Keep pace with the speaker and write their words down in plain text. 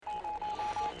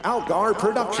Algar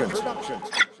Productions.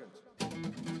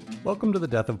 Welcome to the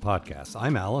Death of Podcasts.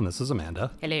 I'm Al, and this is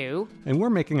Amanda. Hello. And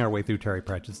we're making our way through Terry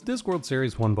Pratchett's Discworld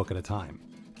series one book at a time.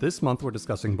 This month we're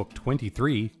discussing book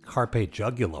 23, Carpe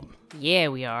Jugulum. Yeah,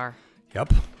 we are.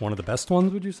 Yep, one of the best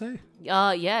ones, would you say?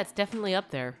 Yeah, it's definitely up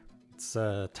there. It's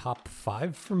top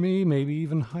 5 for me, maybe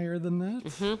even higher than that.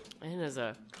 Mm-hmm. And it's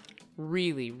a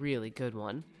really, really good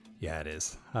one. Yeah, it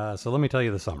is. So let me tell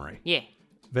you the summary. Yeah.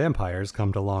 Vampires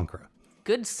come to Lancre.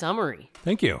 Good summary.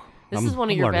 Thank you. This is one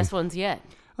of your learning. best ones yet.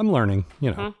 I'm learning,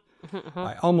 you know.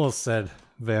 I almost said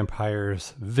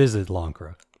vampires visit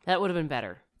Lancre. That would have been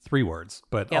better. 3 words,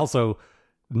 but also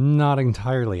not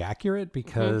entirely accurate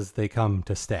because they come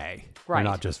to stay. Right.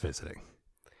 They're not just visiting.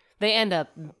 They end up,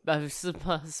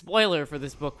 spoiler for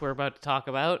this book we're about to talk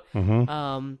about,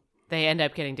 they end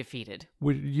up getting defeated.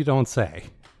 You don't say.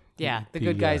 Yeah, the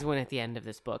good guys win at the end of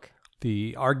this book.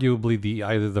 Arguably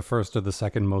either the first or the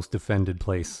second most defended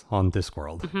place on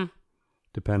Discworld,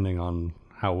 depending on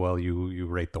how well you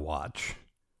rate the watch.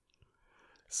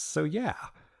 So yeah,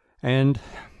 and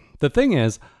the thing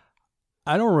is,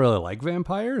 I don't really like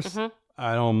vampires.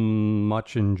 I don't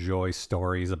much enjoy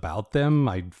stories about them.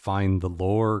 I find the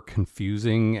lore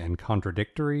confusing and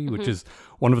contradictory, which is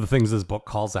one of the things this book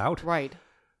calls out. Right.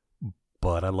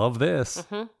 But I love this.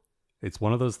 It's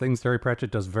one of those things Terry Pratchett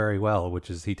does very well,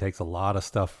 which is he takes a lot of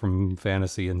stuff from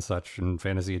fantasy and such and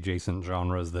fantasy adjacent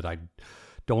genres that I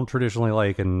don't traditionally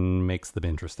like and makes them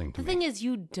interesting to me. The thing is,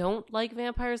 you don't like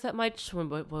vampires that much,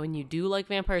 but when you do like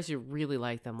vampires, you really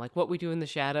like them. Like What We Do in the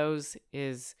Shadows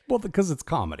is... Well, because it's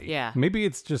comedy. Yeah. Maybe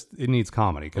it's just, it needs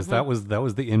comedy, because that was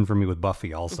the in for me with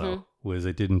Buffy also, was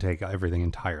it didn't take everything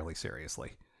entirely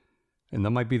seriously. And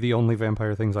that might be the only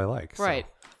vampire things I like. Right.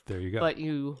 So, there you go. But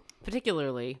you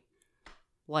particularly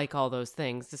like all those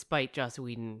things, despite Joss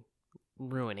Whedon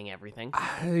ruining everything.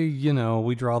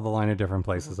 We draw the line at different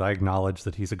places. I acknowledge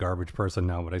that he's a garbage person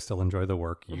now, but I still enjoy the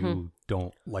work. You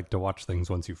don't like to watch things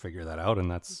once you figure that out, and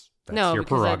that's your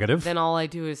prerogative. Then all I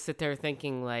do is sit there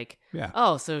thinking like,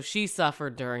 oh, so she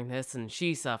suffered during this, and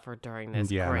she suffered during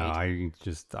this. Yeah, great.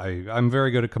 no, I'm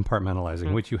very good at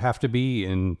compartmentalizing, which you have to be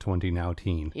in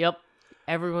 2019. Yep.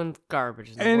 Everyone's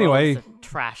garbage. Anyway, the world is a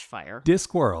trash fire.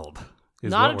 Discworld is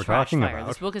not what we're a trash talking fire. about.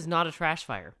 This book is not a trash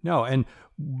fire. No, and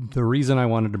the reason I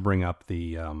wanted to bring up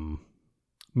the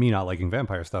me not liking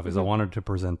vampire stuff is I wanted to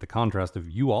present the contrast of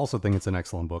you also think it's an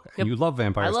excellent book and you love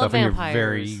vampire stuff and you're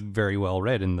very, very well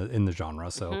read in the genre,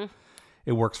 so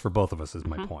it works for both of us is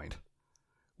my point,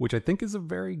 which I think is a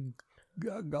very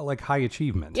high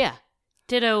achievement. Yeah.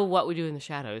 Ditto What We Do in the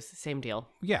Shadows. Same deal.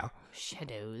 Yeah.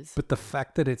 Shadows. But the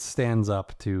fact that it stands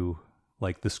up to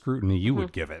the scrutiny you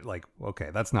would give it, okay,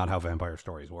 that's not how vampire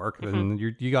stories work. And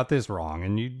you got this wrong,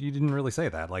 and you didn't really say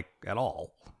that, at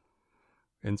all.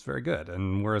 And it's very good.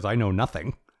 And whereas I know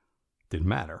nothing, didn't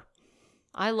matter.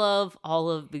 I love all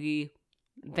of the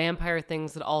vampire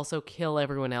things that also kill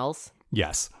everyone else.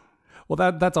 Yes.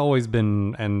 Well, that's always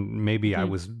been, and maybe I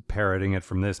was parroting it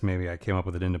from this. Maybe I came up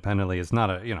with it independently. It's not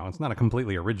a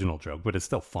completely original joke, but it's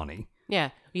still funny.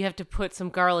 Yeah, you have to put some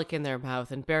garlic in their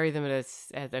mouth and bury them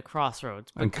at the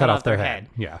crossroads, but and cut off their head.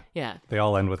 Yeah, yeah. They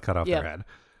all end with cut off their head.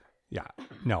 Yeah,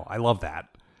 no, I love that.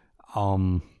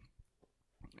 And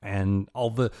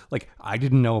all the I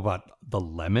didn't know about the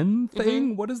lemon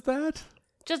thing. What is that?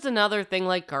 Just another thing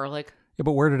like garlic. Yeah,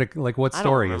 but where did it? What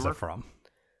story is it from?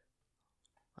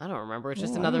 I don't remember. It's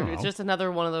just another. It's just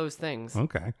another one of those things.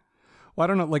 Okay. Well, I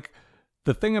don't know.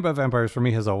 The thing about vampires for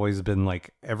me has always been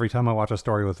every time I watch a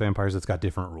story with vampires, it's got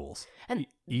different rules, and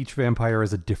each vampire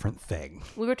is a different thing.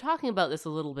 We were talking about this a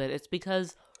little bit. It's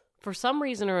because for some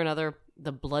reason or another,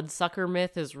 the bloodsucker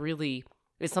myth is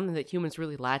something that humans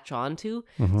really latch on to.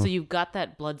 So you've got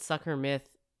that bloodsucker myth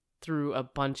through a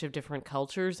bunch of different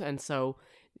cultures, and so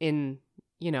in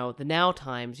the now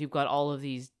times, you've got all of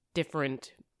these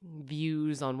different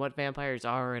views on what vampires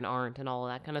are and aren't and all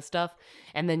of that kind of stuff.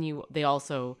 And then they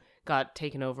also got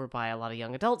taken over by a lot of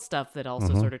young adult stuff that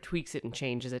also sort of tweaks it and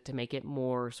changes it to make it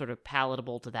more sort of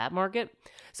palatable to that market.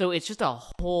 So it's just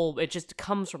it just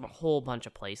comes from a whole bunch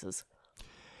of places.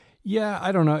 Yeah,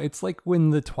 I don't know. It's like when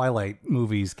the Twilight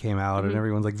movies came out and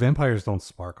everyone's like, vampires don't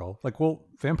sparkle. Well,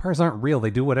 vampires aren't real.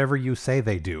 They do whatever you say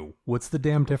they do. What's the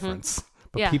damn difference?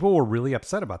 But people were really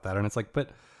upset about that. And it's but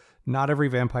not every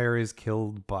vampire is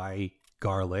killed by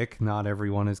garlic. Not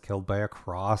everyone is killed by a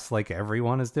cross.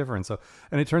 Everyone is different. So,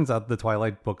 and it turns out the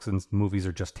Twilight books and movies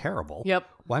are just terrible. Yep.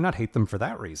 Why not hate them for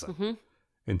that reason?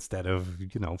 instead of,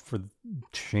 for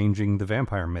changing the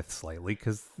vampire myth slightly,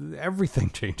 because everything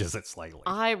changes it slightly.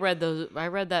 I read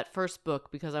that first book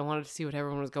because I wanted to see what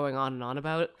everyone was going on and on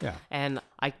about. Yeah. And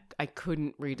I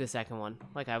couldn't read the second one.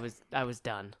 Like I was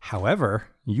done. However,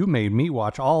 you made me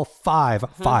watch all five,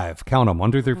 count them,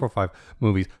 1, 2, 3, 4, 5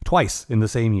 movies twice in the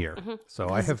same year. So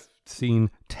I have seen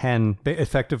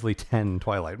effectively 10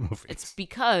 Twilight movies. It's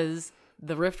because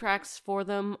the riff tracks for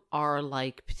them are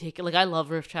like particular. Like I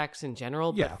love riff tracks in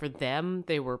general, but for them,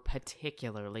 they were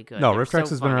particularly good. No, riff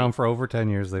tracks has been around for over 10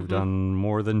 years. They've done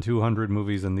more than 200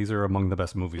 movies, and these are among the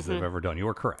best movies they've ever done. You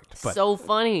were correct. But so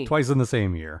funny. Twice in the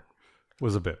same year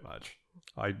was a bit much.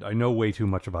 I know way too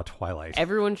much about Twilight.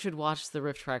 Everyone should watch the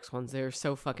riff tracks ones. They're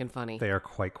so fucking funny. They are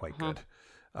quite good.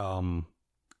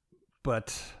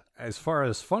 But as far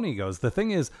as funny goes, the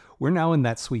thing is, we're now in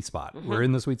that sweet spot. We're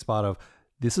in the sweet spot of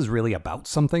this is really about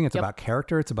something. It's about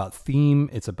character. It's about theme.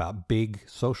 It's about big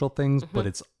social things, but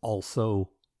it's also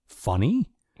funny.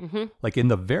 Like in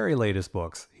the very latest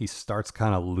books, he starts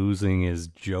kind of losing his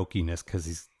jokiness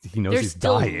because he knows he's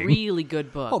dying. They're still really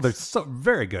good books. Oh, they're so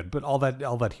very good. But all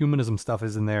that humanism stuff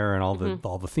is in there, and all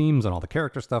the themes and all the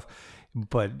character stuff.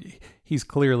 But he's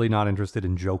clearly not interested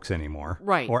in jokes anymore,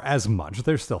 right? Or as much.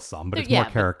 There's still some, but it's more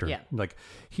character. Like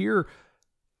here,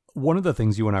 one of the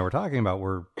things you and I were talking about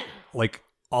were like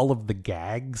all of the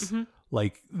gags.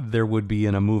 Like there would be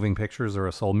in a moving pictures or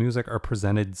a soul music are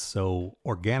presented so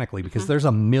organically because there's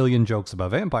a million jokes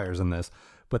about vampires in this,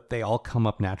 but they all come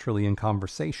up naturally in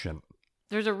conversation.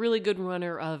 There's a really good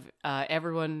runner of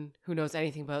everyone who knows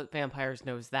anything about vampires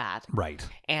knows that. Right.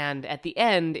 And at the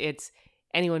end, it's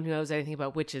anyone who knows anything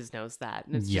about witches knows that.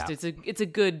 And it's just, it's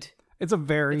a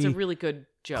really good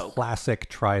joke. Classic,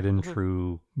 tried and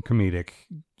true comedic,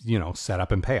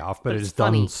 setup and payoff, but it's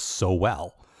funny. Done so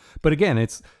well. But again,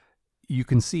 you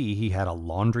can see he had a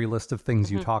laundry list of things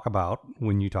you talk about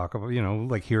when you talk about,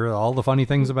 like here are all the funny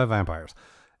things about vampires.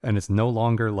 And it's no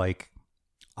longer like,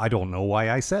 I don't know why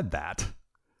I said that.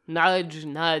 Nudge,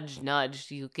 nudge, nudge.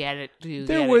 Do you get it?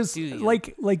 There was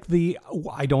like the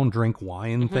I don't drink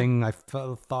wine thing I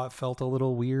thought felt a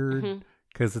little weird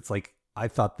because it's like, I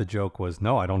thought the joke was,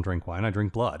 no, I don't drink wine. I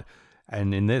drink blood.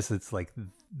 And in this, it's like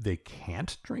they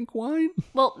can't drink wine.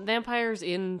 Well, vampires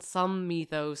in some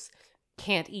mythos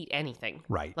can't eat anything.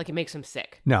 Right. Like it makes them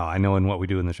sick. No, I know in What We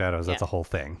Do in the Shadows, that's a whole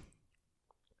thing.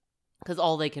 Because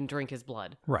all they can drink is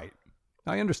blood. Right.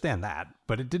 I understand that,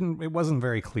 but it wasn't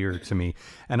very clear to me.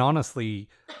 And honestly,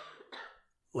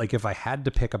 like if I had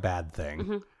to pick a bad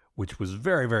thing, which was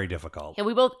very, very difficult. Yeah,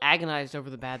 we both agonized over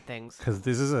the bad things. Because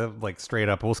this is a, like, straight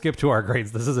up, we'll skip to our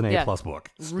grades. This is an A+ book.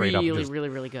 Straight up.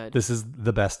 Really good. This is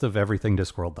the best of everything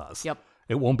Discworld does. Yep.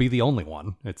 It won't be the only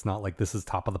one. It's not like this is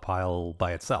top of the pile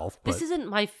by itself. But this isn't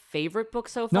my favorite book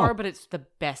so far, but it's the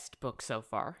best book so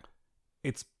far.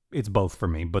 It's both for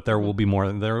me, but there will be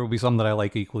more. There will be some that I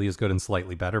like equally as good and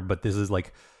slightly better, but this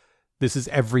is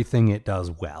everything it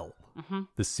does well.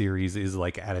 The series is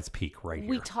like at its peak right here.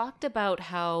 We talked about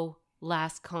how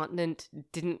Last Continent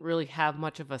didn't really have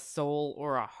much of a soul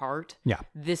or a heart. Yeah.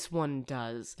 This one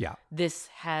does. Yeah. This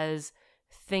has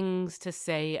things to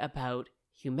say about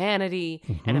humanity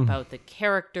and about the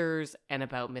characters and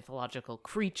about mythological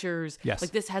creatures. Yes.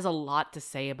 Like this has a lot to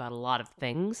say about a lot of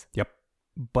things. Yep.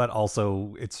 But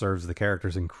also it serves the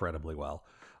characters incredibly well.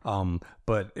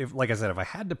 But if, like I said, if I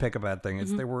had to pick a bad thing,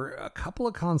 there were a couple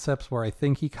of concepts where I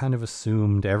think he kind of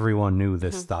assumed everyone knew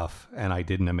this stuff and I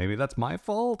didn't, and maybe that's my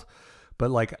fault. But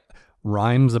like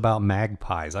rhymes about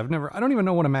magpies, I don't even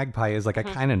know what a magpie is. Like I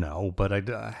kind of know, but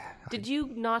did you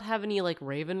not have any like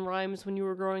raven rhymes when you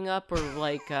were growing up, or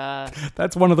like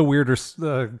that's one of the weirder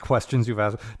questions you've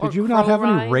asked. Did you not have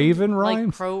any raven rhymes?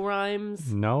 Like crow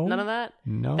rhymes? No, none of that.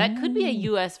 No, that could be a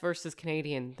U.S. versus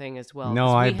Canadian thing as well. No,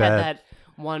 I bet. We had that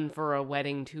one for a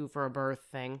wedding, two for a birth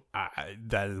thing.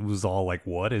 That was all like,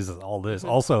 what is all this?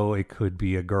 Also, it could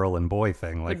be a girl and boy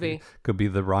thing. Like, could be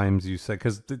the rhymes you said,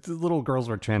 because the little girls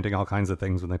were chanting all kinds of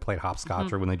things when they played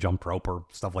hopscotch or when they jumped rope or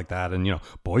stuff like that. And,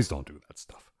 boys don't do that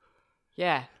stuff.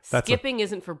 Yeah, skipping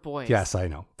isn't for boys. Yes, I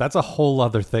know. That's a whole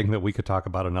other thing that we could talk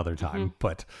about another time.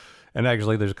 And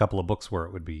actually, there's a couple of books where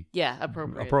it would be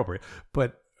appropriate.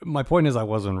 But my point is, I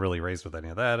wasn't really raised with any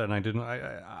of that, and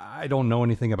I don't know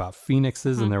anything about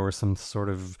phoenixes, and there were some sort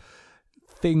of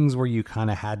things where you kind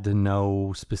of had to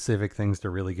know specific things to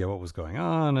really get what was going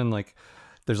on, and like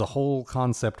there's a whole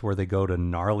concept where they go to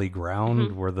gnarly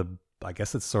ground where the I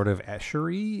guess it's sort of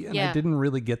Eschery, and Yeah. I didn't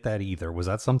really get that either. Was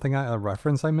that something, a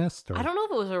reference I missed? Or? I don't know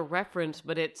if it was a reference,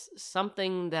 but it's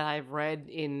something that I've read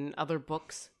in other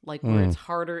books, like where it's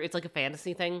harder. It's like a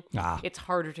fantasy thing. It's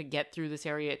harder to get through this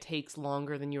area. It takes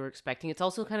longer than you were expecting. It's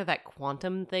also kind of that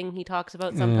quantum thing he talks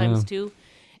about sometimes too.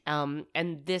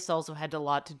 And this also had a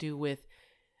lot to do with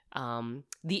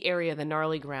the area, the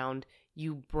gnarly ground.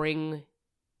 You bring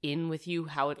in with you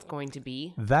how it's going to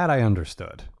be. That I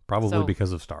understood, probably So-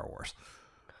 because of Star Wars.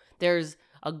 There's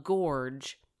a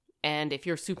gorge, and if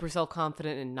you're super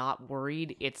self-confident and not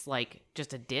worried, it's like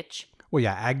just a ditch. Well,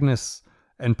 yeah, Agnes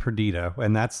and Perdita,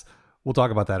 and that's, we'll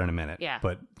talk about that in a minute. Yeah.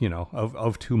 But,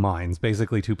 of two minds,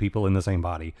 basically two people in the same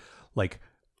body, like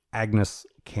Agnes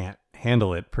can't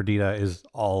handle it. Perdita is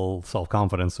all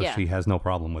self-confidence, so Yeah. she has no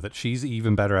problem with it. She's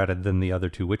even better at it than the other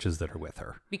two witches that are with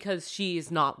her. Because she's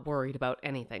not worried about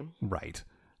anything. Right.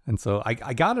 And so I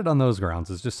got it on those grounds.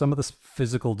 It's just some of the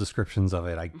physical descriptions of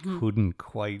it, I couldn't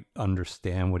quite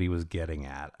understand what he was getting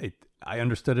at. I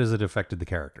understood as it affected the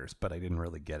characters, but I didn't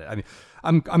really get it. I mean,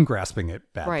 I'm grasping at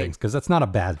bad Right. things, because that's not a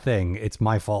bad thing. It's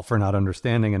my fault for not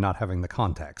understanding and not having the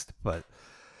context. But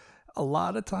a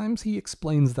lot of times he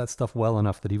explains that stuff well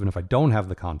enough that even if I don't have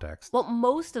the context. Well,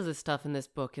 most of the stuff in this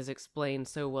book is explained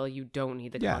so well you don't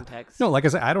need the Yeah. context. No, like I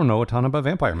said, I don't know a ton about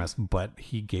Vampire Mist, but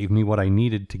he gave me what I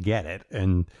needed to get it,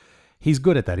 and he's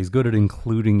good at that. He's good at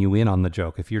including you in on the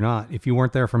joke. If you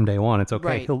weren't there from day one, it's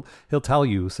okay. Right. He'll tell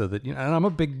you so that and I'm a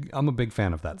big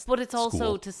fan of that. But it's also,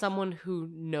 school. to someone who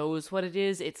knows what it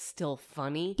is, it's still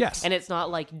funny. Yes. And it's not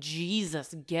like,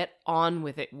 Jesus, get on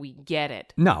with it. We get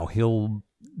it. No,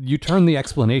 you turn the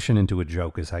explanation into a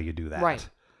joke is how you do that. Right.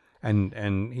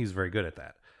 And he's very good at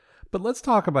that. But let's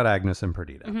talk about Agnes and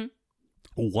Perdita. Mm-hmm.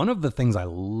 One of the things I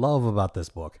love about this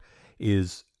book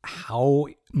is how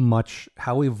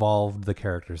evolved the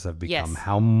characters have become, Yes.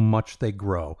 how much they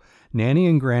grow. Nanny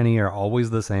and Granny are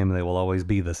always the same. They will always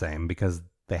be the same because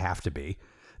they have to be.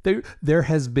 There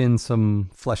has been some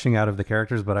fleshing out of the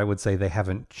characters, but I would say they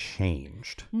haven't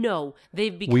changed. No,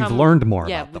 they've become... We've learned more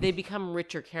Yeah, about them. they become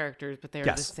richer characters, but they're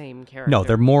Yes. the same character. No,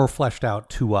 they're more fleshed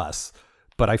out to us.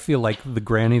 But I feel like the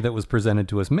Granny that was presented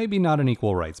to us, maybe not in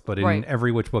equal rights, but in Right.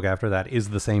 every witch book after that is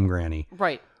the same Granny.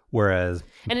 Right. Whereas,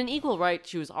 And in Equal Right,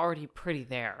 she was already pretty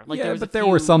there. Like, yeah, there was but a there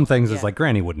few- were some things yeah. it's like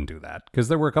Granny wouldn't do that. Because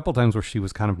there were a couple times where she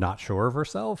was kind of not sure of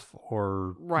herself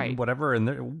or Right. whatever. And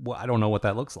I don't know what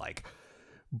that looks like.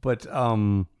 But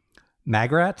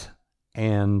Magrat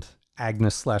and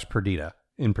Agnes / Perdita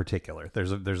in particular.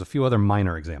 There's a few other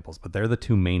minor examples, but they're the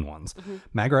two main ones.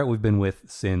 Magrat we've been with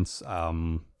since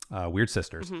Weird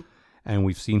Sisters. And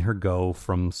we've seen her go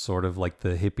from sort of like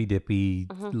the hippy-dippy,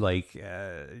 like,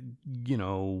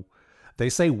 they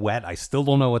say wet. I still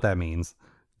don't know what that means.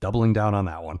 Doubling down on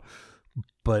that one.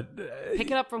 But Pick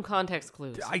it up from context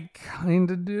clues. I kind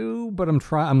of do, but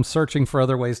I'm searching for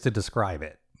other ways to describe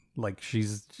it. Like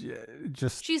she's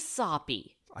just, She's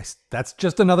soppy. that's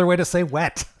just another way to say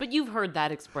wet. But you've heard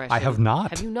that expression. I have not.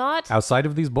 Have you not? Outside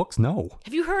of these books, no.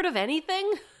 Have you heard of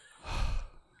anything?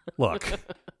 Look.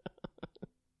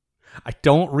 I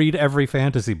don't read every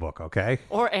fantasy book, okay?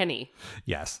 Or any.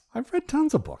 Yes. I've read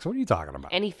tons of books. What are you talking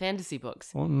about? Any fantasy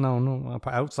books. Well, no.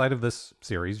 Outside of this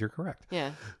series, you're correct.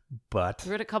 Yeah. But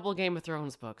You read a couple Game of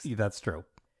Thrones books. that's true.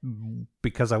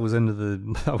 Because I was into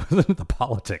the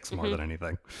politics more than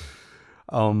anything.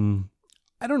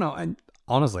 I don't know. And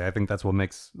honestly, I think that's what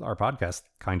makes our podcast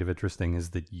kind of interesting is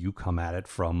that you come at it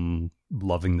from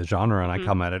loving the genre and I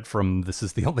come at it from this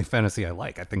is the only fantasy I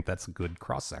like. I think that's a good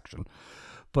cross section.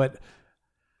 But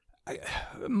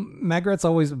Magrat's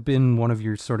always been one of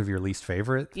your least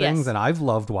favorite things, Yes. and I've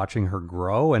loved watching her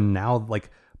grow. And now, like,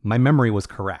 my memory was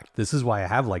correct. This is why I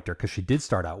have liked her, because she did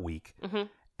start out weak,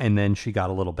 and then she got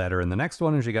a little better in the next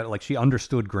one, and she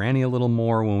understood Granny a little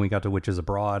more when we got to Witches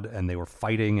Abroad, and they were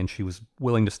fighting, and she was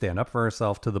willing to stand up for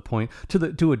herself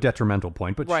to a detrimental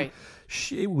point. But Right.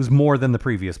 it was more than the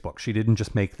previous book. She didn't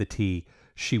just make the tea.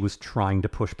 She was trying to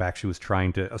push back. She was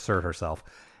trying to assert herself.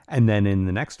 And then in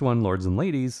the next one, Lords and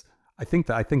Ladies, I think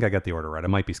I got the order right. I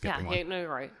might be skipping one. Yeah, no, you're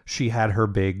right. She had her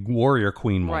big warrior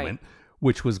queen moment, Right.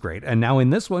 which was great. And now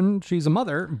in this one, she's a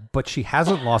mother, but she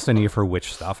hasn't lost any of her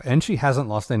witch stuff, and she hasn't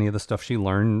lost any of the stuff she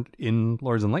learned in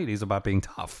Lords and Ladies about being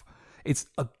tough. It's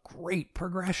a great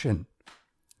progression.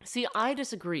 See, I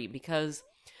disagree because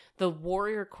the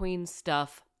warrior queen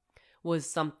stuff was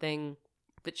something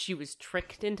that she was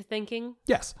tricked into thinking.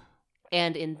 Yes.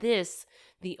 And in this,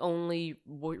 the only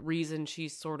reason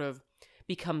she's sort of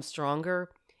become stronger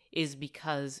is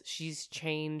because she's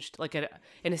changed, like an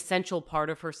essential part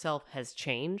of herself has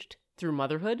changed through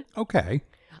motherhood. Okay.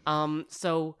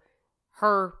 So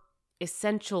her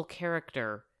essential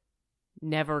character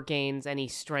never gains any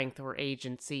strength or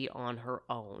agency on her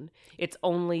own. It's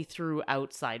only through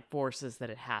outside forces that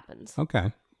it happens.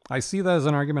 Okay. I see that as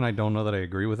an argument. I don't know that I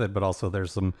agree with it, but also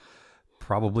there's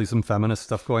probably some feminist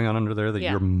stuff going on under there that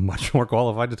you're much more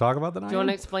qualified to talk about than I am. Do you want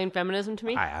to explain feminism to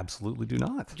me? I absolutely do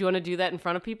not. Do you want to do that in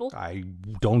front of people? I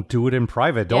don't do it in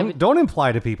private. Don't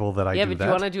imply to people that I do that. Yeah, but do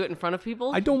you want to do it in front of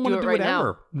people? I don't want to do right it now.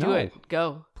 ever. No. Do it.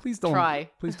 Go. Please don't.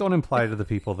 Try. Please don't imply to the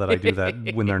people that I do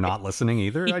that when they're not listening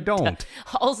either. I don't.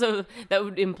 Also, that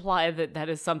would imply that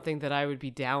is something that I would be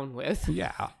down with.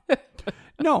 Yeah.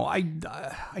 No, I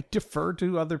defer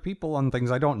to other people on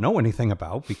things I don't know anything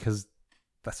about because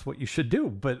that's what you should do.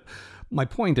 But my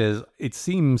point is, it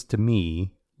seems to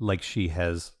me like she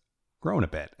has grown a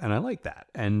bit, and I like that.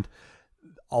 And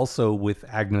also with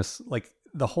Agnes, like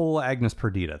the whole Agnes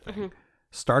Perdita thing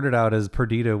started out as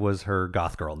Perdita was her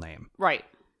goth girl name. Right.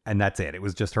 And that's it. It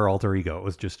was just her alter ego. It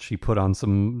was just she put on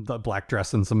the black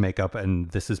dress and some makeup, and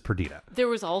this is Perdita. There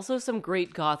was also some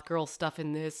great goth girl stuff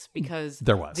in this because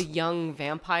there was the young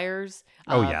vampires.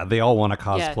 Oh yeah, they all want to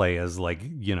cosplay as like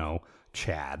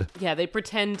Chad. Yeah, they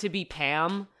pretend to be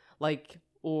Pam, like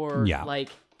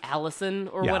Allison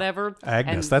or whatever.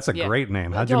 Agnes, that's a great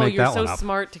name. How'd you make that one up? You're so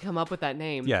smart to come up with that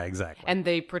name. Yeah, exactly. And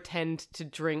they pretend to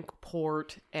drink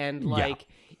port and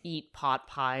eat pot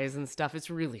pies and stuff.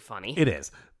 It's really funny. It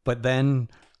is. But then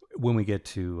when we get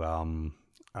to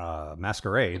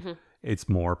Masquerade, it's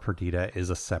more Perdita is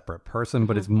a separate person,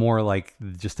 but it's more like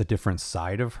just a different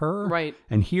side of her. Right.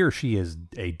 And here she is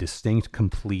a distinct,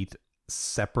 complete,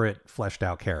 separate, fleshed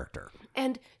out character.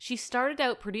 And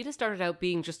Perdita started out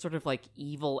being just sort of like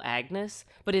evil Agnes,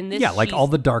 but in this, like all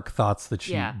the dark thoughts that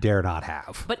she dare not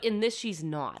have. But in this, she's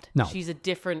not. No, she's a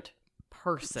different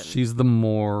person. She's the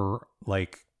more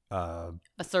like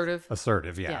assertive.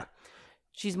 Yeah.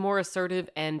 She's more assertive,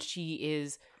 and she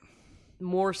is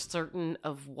more certain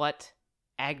of what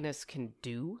Agnes can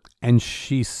do. And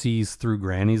she sees through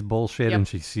Granny's bullshit, and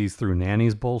she sees through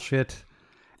Nanny's bullshit,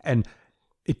 and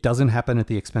it doesn't happen at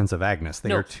the expense of Agnes.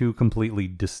 They are two completely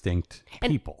distinct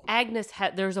people. And Agnes,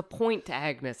 there's a point to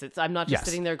Agnes. I'm not just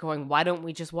sitting there going, why don't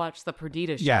we just watch the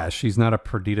Perdita show? Yeah, she's not a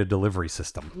Perdita delivery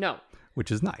system. No.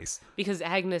 Which is nice. Because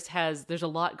Agnes there's a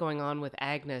lot going on with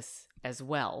Agnes as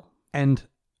well. And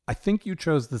I think you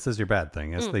chose this as your bad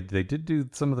thing. Yes, they did do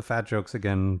some of the fat jokes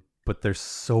again, but there's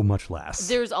so much less.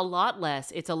 There's a lot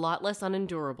less. It's a lot less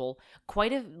unendurable.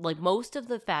 Most of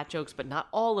the fat jokes, but not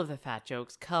all of the fat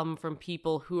jokes, come from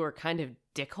people who are kind of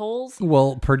dickholes.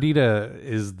 Well, Perdita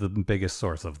is the biggest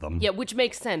source of them. Yeah, which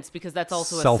makes sense because that's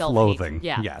also self-loathing. A self-hate.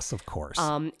 Yeah. Yes, of course.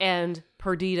 And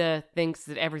Perdita thinks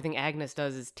that everything Agnes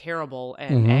does is terrible,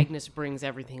 and Agnes brings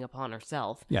everything upon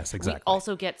herself. Yes, exactly. We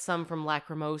also get some from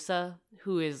Lacrimosa,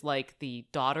 who is like the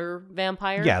daughter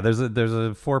vampire. Yeah, there's a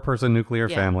 4-person nuclear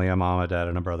family, a mom, a dad,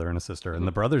 and a brother and a sister, and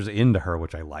the brother's into her,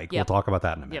 which I like. We'll talk about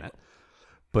that in a minute.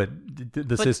 But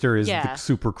the sister is the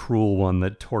super cruel one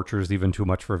that tortures even too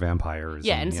much for vampires.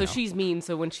 Yeah, and so she's mean.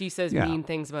 So when she says mean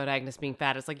things about Agnes being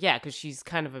fat, it's like, because she's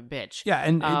kind of a bitch. Yeah,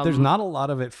 and there's not a lot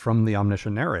of it from the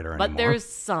omniscient narrator anymore. But there's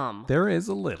some. There is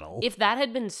a little. If that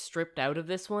had been stripped out of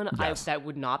this one, that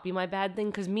would not be my bad thing,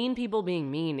 because mean people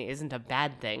being mean isn't a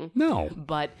bad thing. No.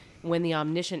 But when the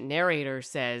omniscient narrator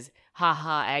says,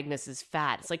 haha, Agnes is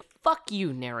fat, it's like, fuck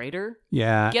you, narrator.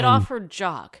 Yeah. Get off her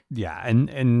jock. Yeah,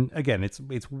 and again, it's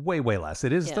way, way less.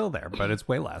 It is still there, but it's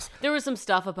way less. There was some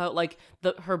stuff about like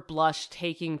her blush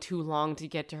taking too long to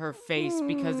get to her face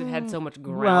because it had so much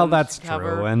ground. Well, that's to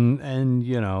cover. true.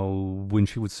 And when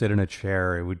she would sit in a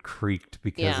chair, it would creak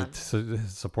because it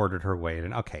supported her weight.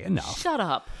 And okay, enough. Shut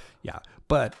up. Yeah,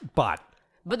 but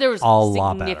there was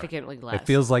significantly less. It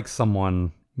feels like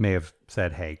someone may have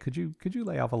said, "Hey, could you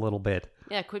lay off a little bit?"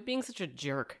 Yeah, quit being such a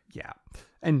jerk. Yeah,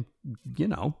 and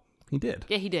he did.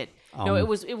 Yeah, he did. No, it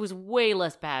was way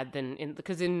less bad than in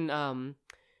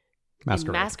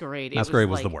Masquerade. Masquerade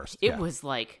was the worst. It was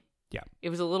like, it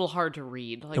was a little hard to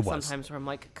read. Like sometimes where I'm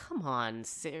like, come on,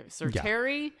 Sir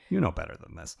Terry, you know better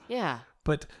than this. Yeah,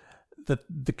 but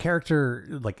the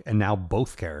character, and now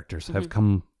both characters have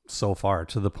come so far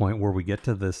to the point where we get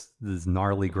to this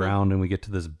gnarly ground and we get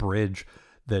to this bridge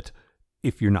that,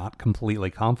 if you're not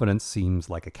completely confident, seems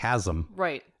like a chasm.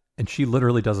 Right. And she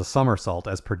literally does a somersault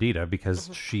as Perdita because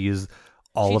she is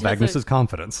all of Agnes's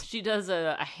confidence. She does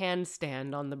a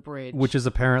handstand on the bridge. Which is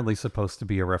apparently supposed to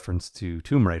be a reference to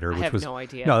Tomb Raider. I have no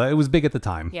idea. No, it was big at the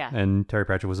time. Yeah. And Terry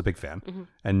Pratchett was a big fan.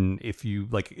 And if you,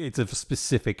 it's a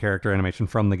specific character animation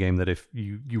from the game that if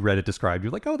you read it described,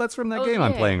 you're like, oh, that's from that game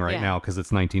I'm playing right now because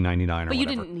it's 1999 or whatever. But you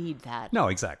didn't need that. No,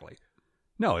 exactly.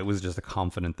 No, it was just a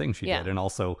confident thing she did. And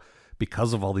also,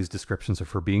 because of all these descriptions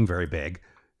of her being very big,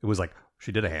 it was like,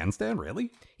 She did a handstand,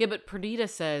 really? Yeah, but Perdita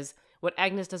says what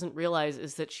Agnes doesn't realize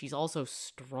is that she's also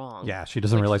strong. Yeah, she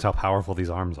doesn't realize how powerful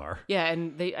these arms are. Yeah,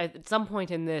 and they at some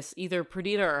point in this, either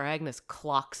Perdita or Agnes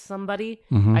clocks somebody,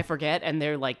 Mm-hmm. I forget, and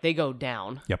they go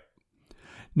down. Yep.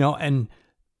 No, and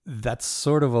that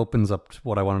sort of opens up to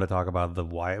what I wanted to talk about.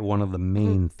 One of the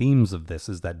main themes of this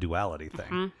is that duality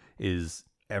thing, is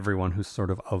everyone who's sort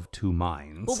of two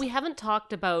minds. Well, we haven't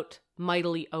talked about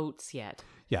Mightily Oates yet.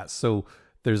 Yeah, so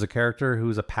there's a character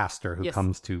who's a pastor who Yes.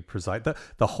 comes to preside.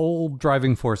 The whole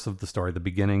driving force of the story, the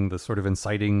beginning, the sort of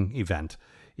inciting event,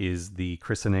 is the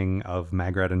christening of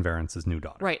Magrat and Varence's new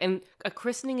daughter. Right, and a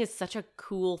christening is such a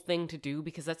cool thing to do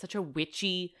because that's such a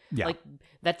witchy,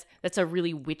 that's a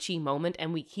really witchy moment,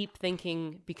 and we keep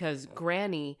thinking, because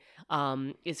Granny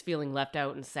is feeling left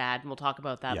out and sad, and we'll talk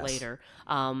about that later,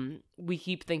 we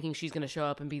keep thinking she's going to show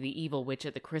up and be the evil witch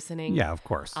at the christening. Yeah, of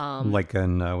course. Like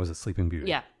in, was it Sleeping Beauty?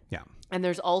 Yeah. Yeah. And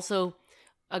there's also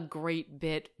a great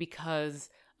bit because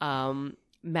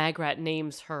Magrat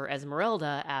names her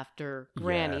Esmeralda after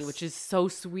Granny, Yes. which is so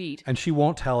sweet. And she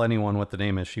won't tell anyone what the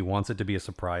name is. She wants it to be a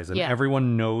surprise. And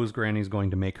everyone knows Granny's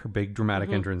going to make her big dramatic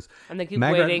entrance. And they keep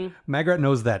waiting. Magrat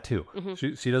knows that too.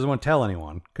 She doesn't want to tell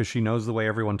anyone because she knows the way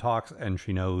everyone talks, and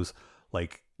she knows,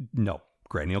 like, no,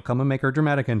 Granny will come and make her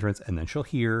dramatic entrance, and then she'll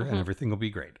hear, and everything will be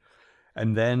great.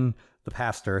 And then the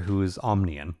pastor, who is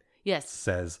Omnian,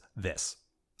 says this: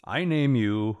 I name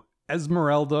you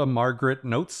Esmeralda Margaret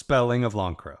Note Spelling of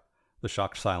Lancre. The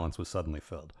shocked silence was suddenly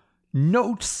filled.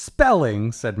 Note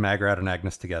Spelling, said Magrat and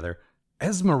Agnes together.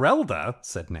 Esmeralda,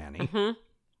 said Nanny.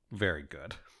 Very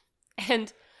good.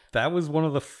 And that was one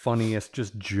of the funniest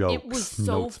just jokes. it was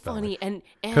so funny and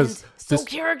so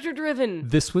character driven.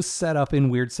 This was set up in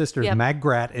Weird Sisters. Yep.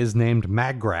 Magrat is named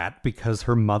Magrat because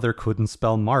her mother couldn't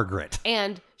spell Margaret.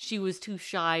 And she was too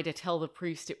shy to tell the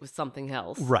priest it was something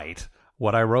else. Right.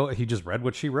 What I wrote, he just read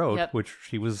what she wrote, which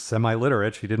she was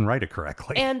semi-literate. She didn't write it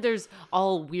correctly. And there's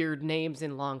all weird names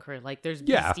in Lancre. Like there's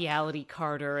Bestiality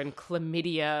Carter and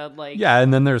Chlamydia.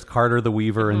 And then there's Carter the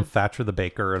Weaver and Thatcher the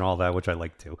Baker and all that, which I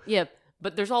like too. Yeah,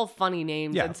 but there's all funny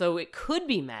names. And so it could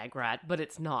be Magrat, but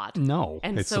it's not. No,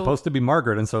 and it's supposed to be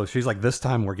Margaret. And so she's like, this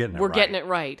time we're getting it right. We're getting it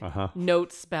right.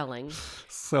 Note spelling.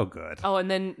 So good. Oh, and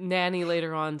then Nanny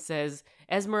later on says,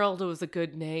 Esmeralda was a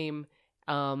good name.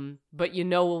 But you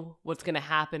know what's going to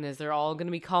happen is they're all going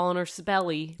to be calling her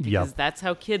Spelly because that's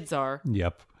how kids are.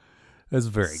 Yep. It's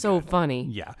very so good. Funny.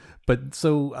 Yeah. But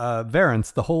so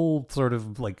Varence, the whole sort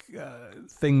of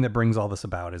thing that brings all this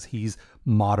about is he's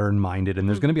modern minded, and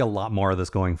there's going to be a lot more of this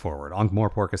going forward.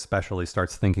 Ankh-Morpork especially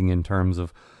starts thinking in terms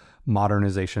of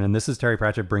modernization, and this is Terry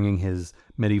Pratchett bringing his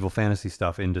medieval fantasy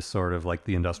stuff into sort of like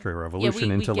the Industrial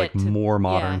Revolution, into more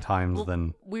modern times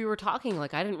than we were talking.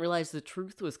 Like, I didn't realize the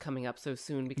truth was coming up so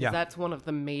soon because that's one of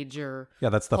the major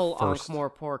that's the whole first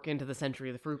Ankh-Morpork into the Century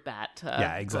of the Fruit Bat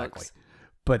exactly books.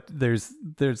 But there's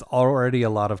already a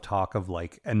lot of talk of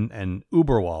and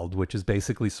Uberwald, which is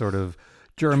basically sort of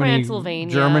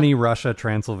Germany, Russia,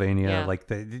 Transylvania, like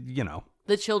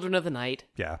the Children of the Night.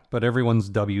 Yeah, but everyone's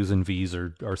W's and V's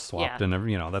are swapped, and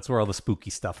that's where all the spooky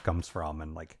stuff comes from.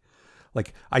 And like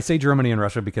I say Germany and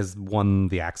Russia because one,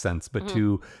 the accents, but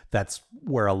two, that's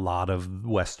where a lot of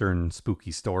Western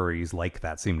spooky stories like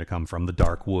that seem to come from. The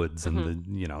dark woods and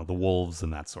the wolves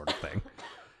and that sort of thing.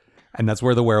 And that's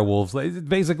where the werewolves,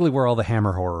 basically where all the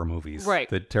Hammer horror movies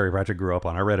that Terry Pratchett grew up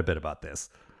on. I read a bit about this.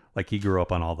 Like, he grew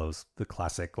up on all the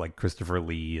classic, like, Christopher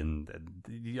Lee and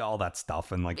all that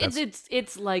stuff. And, like,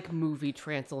 it's like movie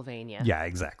Transylvania. Yeah,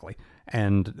 exactly.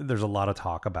 And there's a lot of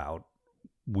talk about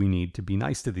we need to be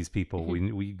nice to these people.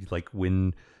 We like,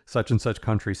 when such and such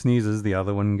country sneezes, the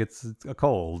other one gets a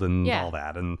cold and all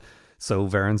that. And so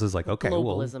Varens is like, okay,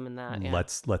 globalism in that,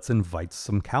 let's invite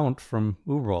some count from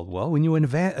Uberwald. Well, when you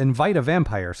invite a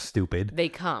vampire, stupid, they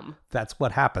come. That's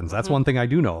what happens. That's one thing I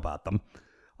do know about them.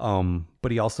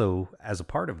 But he also, as a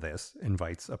part of this,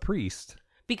 invites a priest.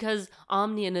 Because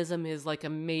Omnianism is like a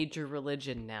major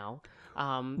religion now.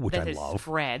 Which that I has love.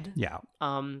 spread. Yeah.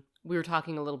 We were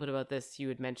talking a little bit about this, you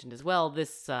had mentioned as well.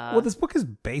 This book is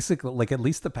basically, like, at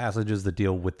least the passages that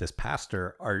deal with this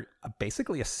pastor are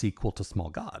basically a sequel to Small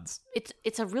Gods.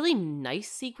 It's a really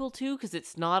nice sequel, too, because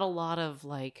it's not a lot of,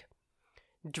 like,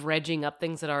 dredging up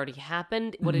things that already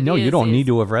happened. You don't need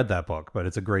to have read that book, but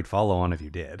it's a great follow-on if you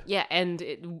did. Yeah, and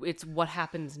it's what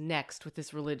happens next with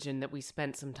this religion that we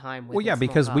spent some time with. Well, yeah,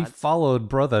 because we followed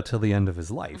Brother till the end of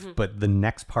his life, but the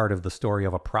next part of the story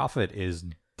of a prophet is,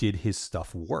 did his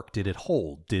stuff work? Did it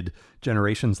hold? Did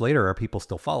generations later, are people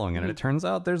still following it? And it turns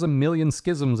out there's a million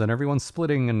schisms and everyone's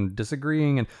splitting and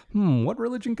disagreeing and, what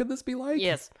religion could this be like?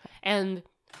 Yes, and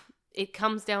it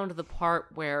comes down to the part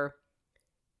where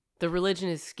the religion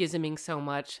is schisming so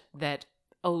much that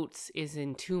Oates is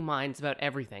in two minds about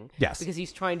everything. Yes. Because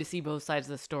he's trying to see both sides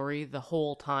of the story the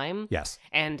whole time. Yes.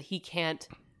 And he can't,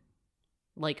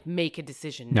 like, make a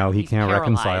decision. No, he He's can't paralyzed.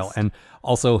 reconcile. And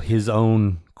also his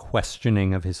own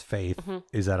questioning of his faith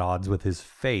is at odds with his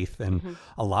faith. And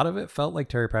a lot of it felt like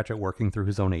Terry Pratchett working through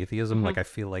his own atheism. Like, I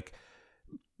feel like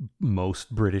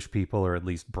most British people are at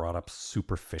least brought up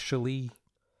superficially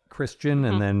Christian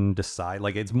and then decide,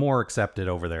 like, it's more accepted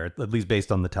over there, at least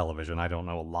based on the television. I don't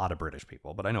know a lot of British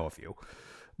people, but I know a few.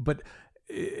 But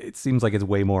it seems like it's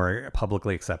way more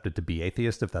publicly accepted to be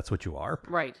atheist if that's what you are,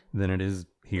 Right. than it is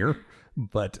here.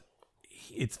 But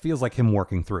it feels like him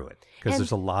working through it because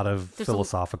there's a lot of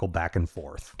philosophical back and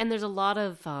forth. And there's a lot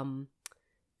of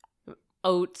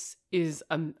Oates is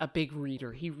a big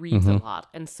reader. He reads a lot.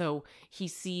 And so he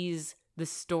sees the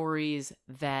stories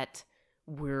that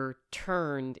were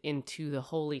turned into the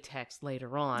holy text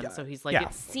later on. So he's like,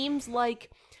 it seems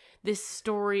like this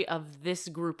story of this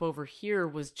group over here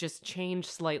was just changed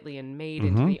slightly and made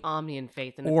into the Omnian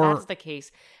faith. And if that's the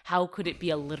case, how could it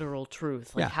be a literal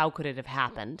truth? Like, how could it have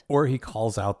happened? Or he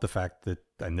calls out the fact that,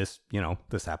 and this,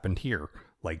 this happened here.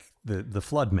 Like, the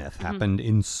flood myth happened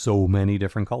in so many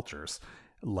different cultures.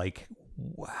 Like,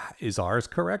 is ours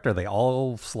correct? Are they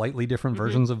all slightly different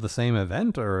versions of the same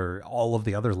event? Or all of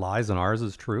the other lies and ours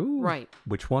is true? Right.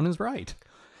 Which one is right?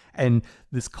 And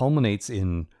this culminates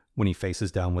in when he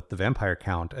faces down with the vampire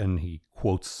count and he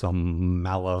quotes some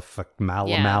bad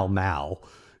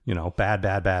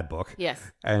book.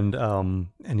 Yes. And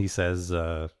he says,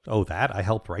 that I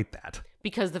helped write that.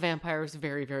 Because the vampire is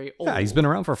very, very old. Yeah, he's been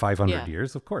around for 500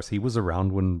 years. Of course, he was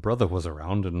around when Brother was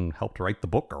around and helped write the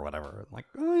book or whatever. Like,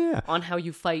 oh yeah. On how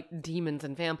you fight demons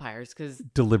and vampires, because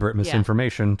deliberate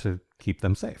misinformation to keep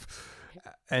them safe.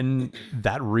 And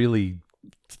that really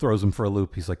throws him for a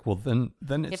loop. He's like, well, then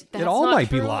it all might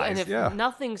be lies. And if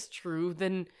nothing's true,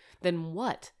 then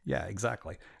what? Yeah,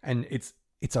 exactly. And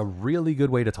it's a really good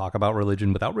way to talk about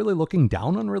religion without really looking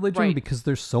down on religion, because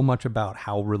there's so much about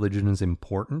how religion is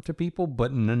important to people,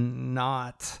 but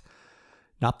not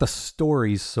the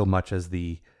stories so much as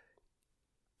the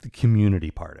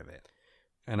community part of it.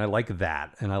 And I like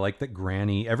that. And I like that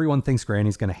everyone thinks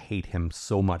Granny's going to hate him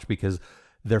so much because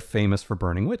they're famous for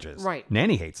burning witches. Right.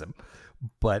 Nanny hates him.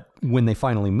 But when they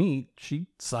finally meet, she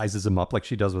sizes him up like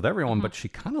she does with everyone, but she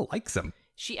kind of likes him.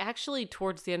 She actually,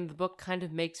 towards the end of the book, kind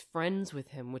of makes friends with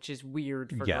him, which is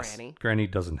weird for Granny. Granny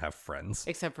doesn't have friends.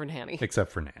 Except for Nanny.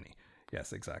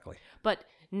 Yes, exactly. But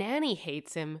Nanny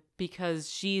hates him because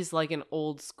she's like an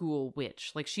old school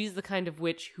witch. Like, she's the kind of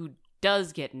witch who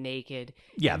does get naked.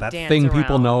 Yeah, and that dance thing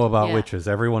people around. know about witches.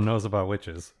 Everyone knows about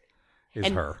witches.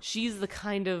 And her. She's the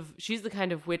kind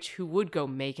of witch who would go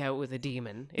make out with a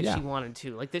demon if she wanted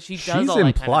to. Like, that she does She's all that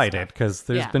kind of implied stuff. it because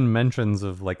there's been mentions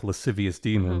of like lascivious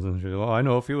demons, and she's, I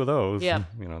know a few of those. Yeah,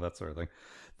 that sort of thing.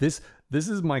 This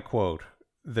is my quote.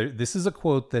 This is a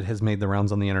quote that has made the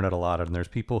rounds on the internet a lot, and there's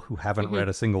people who haven't read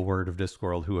a single word of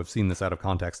Discworld who have seen this out of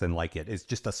context and like it. It's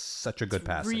just such a good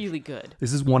passage. Really good.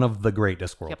 This is one of the great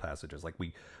Discworld passages. Like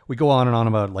we go on and on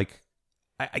about like.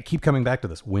 I keep coming back to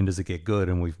this. When does it get good?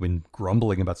 And we've been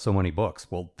grumbling about so many books.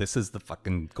 Well, this is the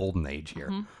fucking golden age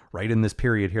here. Right in this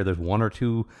period here, there's one or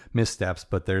two missteps,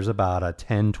 but there's about a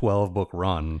 10, 12 book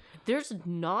run. There's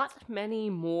not many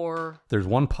more. There's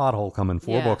one pothole coming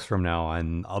 4 books from now,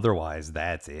 and otherwise,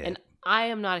 that's it. And I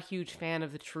am not a huge fan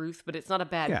of The Truth, but it's not a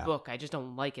bad book. I just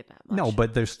don't like it that much. No,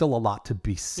 but there's still a lot to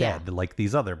be said. Yeah. Like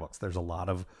these other books, there's a lot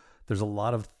of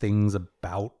things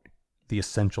about the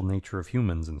essential nature of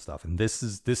humans and stuff, and this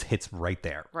hits right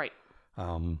there. Right.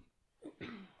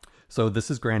 So this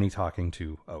is Granny talking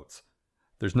to Oates.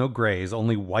 There's no grays,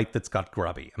 only white that's got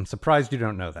grubby. I'm surprised you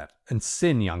don't know that. And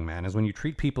sin, young man, is when you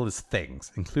treat people as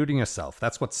things, including yourself.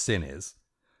 That's what sin is.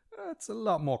 It's a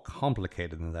lot more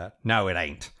complicated than that. No, it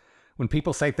ain't. When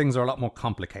people say things are a lot more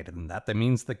complicated than that, that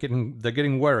means they're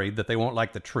getting worried that they won't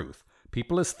like the truth.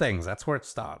 People as things, that's where it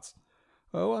starts.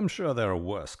 Oh, I'm sure there are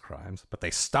worse crimes, but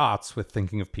they starts with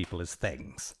thinking of people as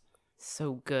things.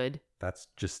 So good. That's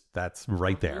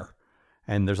right there.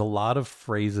 And there's a lot of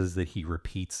phrases that he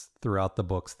repeats throughout the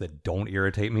books that don't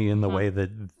irritate me in the way that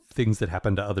things that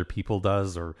happen to other people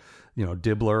does, or,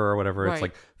 Dibbler or whatever. It's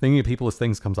like thinking of people as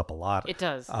things comes up a lot. It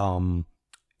does.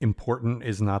 Important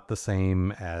is not the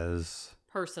same as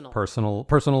personal.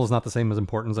 Personal is not the same as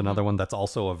importance. Another one that's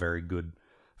also a very good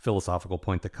philosophical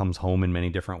point that comes home in many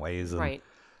different ways. And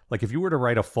like if you were to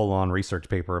write a full-on research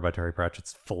paper about Terry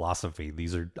Pratchett's philosophy,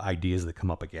 these are ideas that come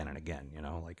up again and again,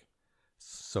 like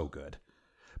so good.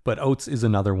 But Oates is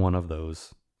another one of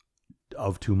those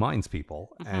of two minds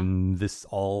people. And this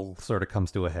all sort of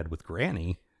comes to a head with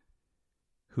Granny,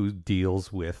 who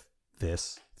deals with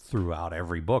this throughout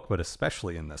every book, but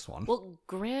especially in this one. Well,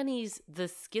 the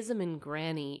schism in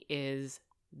Granny is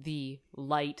the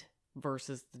light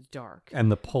versus the dark.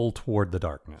 And the pull toward the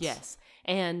darkness. Yes.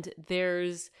 And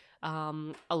there's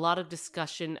a lot of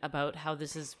discussion about how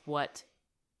this is what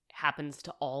happens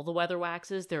to all the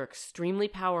Weatherwaxes. They're extremely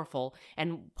powerful,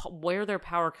 and where their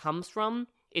power comes from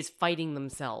is fighting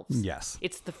themselves. Yes.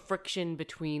 It's the friction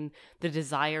between the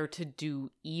desire to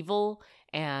do evil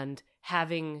and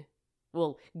having...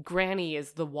 Well, Granny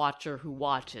is the watcher who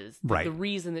watches. Right. The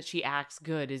reason that she acts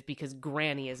good is because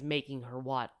Granny is making her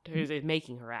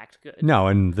making her act good. No,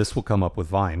 and this will come up with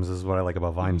Vimes. This is what I like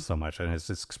about Vimes so much. And it's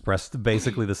expressed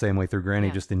basically the same way through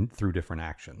Granny, just through different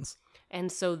actions.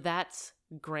 And so that's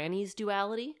Granny's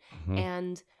duality.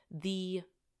 And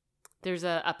there's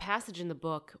a passage in the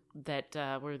book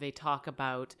that where they talk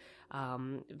about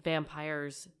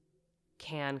vampires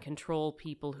can control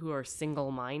people who are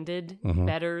single-minded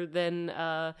better than...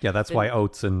 that's why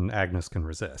Oates and Agnes can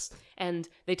resist. And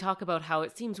they talk about how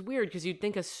it seems weird because you'd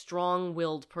think a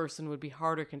strong-willed person would be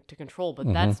harder to control,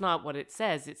 but that's not what it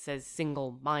says. It says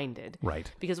single-minded.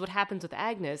 Right. Because what happens with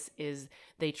Agnes is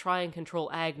they try and control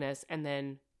Agnes, and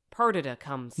then Perdita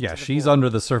comes to the she's fore. under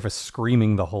the surface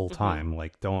screaming the whole time.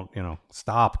 Like, don't,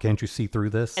 stop. Can't you see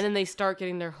through this? And then they start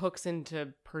getting their hooks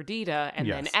into Perdita, and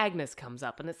then Agnes comes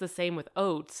up. And it's the same with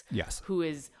Oates, who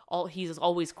is he's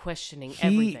always questioning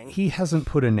everything. He hasn't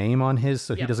put a name on his,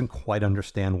 so he doesn't quite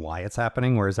understand why it's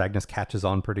happening, whereas Agnes catches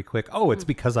on pretty quick. Oh, it's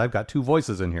because I've got two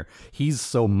voices in here. He's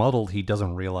so muddled, he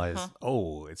doesn't realize,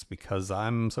 it's because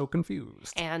I'm so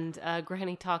confused. And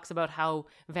Granny talks about how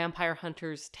vampire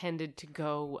hunters tended to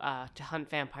go to hunt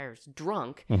vampires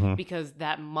drunk because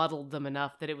that muddled them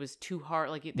enough that it was too hard,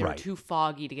 like they were too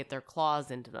foggy to get their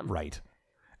claws into them. Right.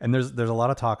 And there's a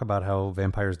lot of talk about how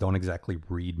vampires don't exactly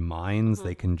read minds.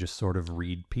 They can just sort of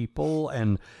read people.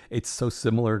 And it's so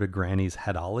similar to Granny's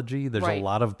headology. There's a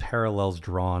lot of parallels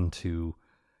drawn to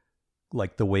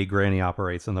like the way Granny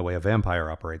operates and the way a vampire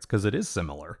operates, because it is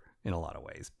similar in a lot of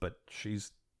ways. But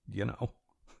she's,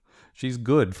 she's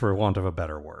good, for want of a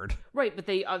better word. Right, but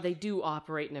they do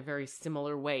operate in a very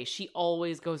similar way. She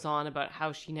always goes on about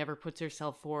how she never puts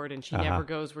herself forward and she never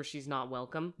goes where she's not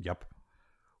welcome. Yep.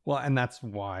 Well, and that's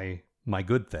why my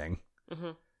good thing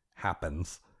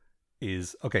happens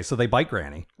is, okay, so they bite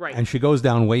Granny. Right. And she goes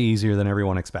down way easier than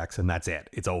everyone expects, and that's it.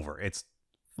 It's over. It's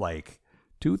like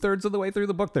 2/3 of the way through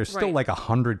the book. There's still like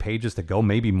 100 pages to go,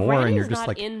 maybe more. Granny's and you're just not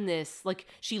like... in this. Like,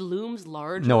 she looms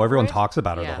large. No, everyone it. talks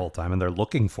about her the whole time, and they're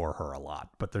looking for her a lot.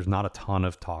 But there's not a ton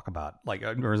of talk about, like,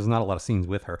 or there's not a lot of scenes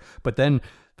with her. But then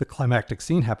the climactic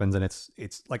scene happens, and it's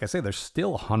like I say, there's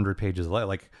still 100 pages left.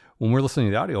 Like, when we're listening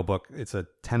to the audiobook, it's a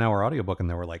 10-hour audiobook, and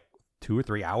there were like 2 or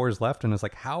 3 hours left. And it's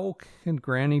like, how can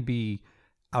Granny be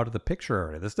out of the picture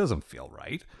already? This doesn't feel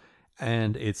right.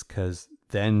 And it's because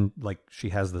then, like, she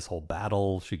has this whole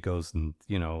battle. She goes and,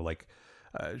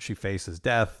 she faces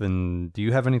death. And do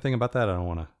you have anything about that? I don't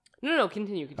want to... No,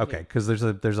 continue. Okay, because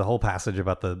there's a whole passage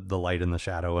about the light and the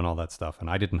shadow and all that stuff. And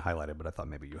I didn't highlight it, but I thought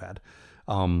maybe you had.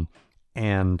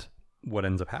 And what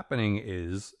ends up happening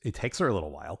is it takes her a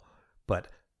little while, but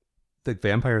the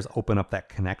vampires open up that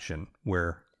connection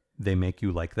where they make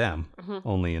you like them.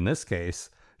 Only in this case,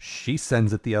 she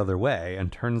sends it the other way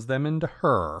and turns them into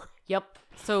her. Yep.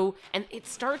 So, and it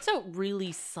starts out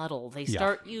really subtle. They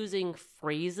start using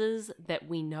phrases that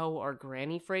we know are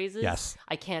Granny phrases. Yes.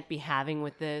 I can't be having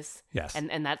with this. Yes.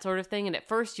 And that sort of thing. And at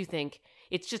first you think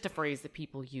it's just a phrase that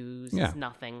people use. It's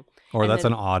nothing. Or and that's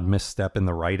an odd misstep in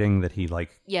the writing that he it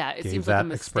gave seems that like a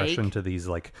mistake. expression to these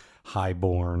like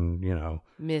highborn,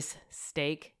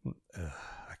 Mistake.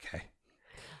 Okay.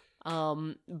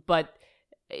 But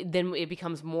then it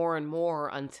becomes more and more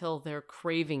until they're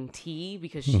craving tea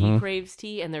because she craves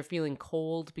tea, and they're feeling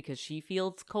cold because she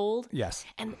feels cold. Yes.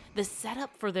 And the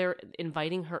setup for their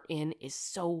inviting her in is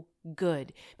so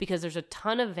good because there's a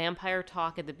ton of vampire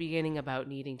talk at the beginning about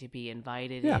needing to be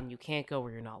invited in. You can't go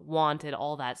where you're not wanted,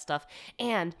 all that stuff.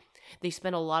 And they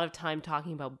spend a lot of time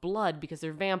talking about blood because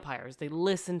they're vampires. They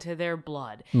listen to their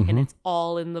blood, and it's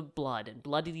all in the blood, and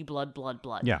bloodity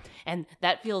blood. Yeah. And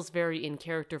that feels very in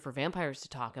character for vampires to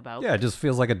talk about. Yeah, it just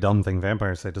feels like a dumb thing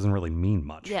vampires say. It doesn't really mean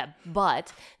much. Yeah,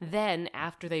 but then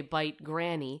after they bite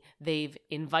Granny, they've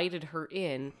invited her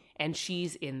in, and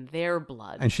she's in their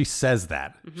blood. And she says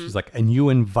that. She's like, and you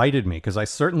invited me because I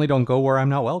certainly don't go where I'm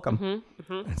not welcome.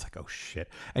 And it's like, oh, shit.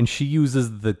 And she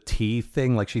uses the tea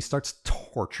thing. Like, she starts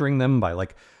torturing them by,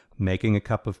 like, making a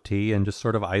cup of tea and just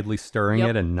sort of idly stirring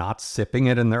it and not sipping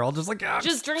it. And they're all just like,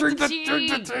 just drink the tea.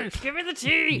 Give me the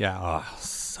tea. Yeah. Oh,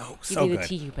 so Give me good. the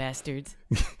tea, you bastards.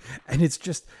 And it's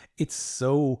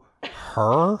so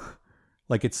her.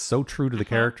 Like, it's so true to the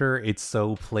character. It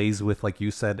so plays with, like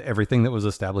you said, everything that was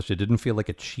established. It didn't feel like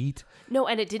a cheat. No,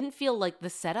 and it didn't feel like the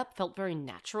setup felt very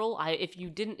natural. If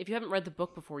you haven't read the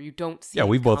book before, you don't see. Yeah, it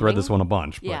we've both read coming. this one a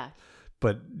bunch. But, Yeah.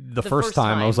 But the first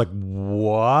time, I was like,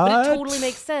 what? But it totally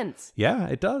makes sense. Yeah,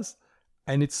 it does.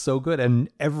 And it's so good. And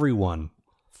everyone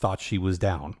thought she was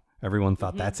down. Everyone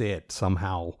thought that's it.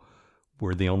 Somehow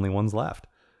we're the only ones left.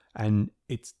 And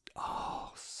it's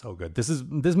so good.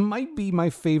 This might be my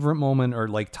favorite moment, or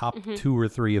like top 2 or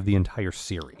 3 of the entire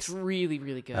series. It's really,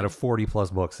 really good. Out of 40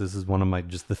 plus books, this is one of my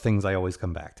just the things I always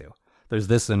come back to. There's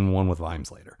this and one with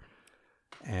Vimes later.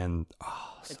 And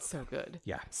it's so good.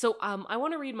 Yeah. So I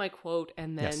want to read my quote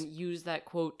and then use that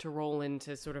quote to roll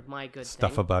into sort of my good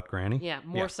stuff thing. About Granny. Yeah,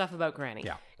 more stuff about Granny.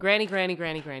 Yeah. Granny.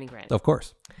 Of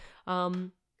course.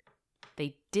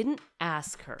 They didn't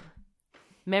ask her.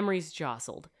 Memories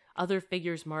jostled. Other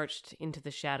figures marched into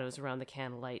the shadows around the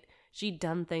candlelight. She'd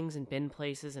done things and been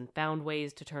places and found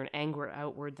ways to turn anger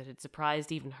outward that had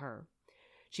surprised even her.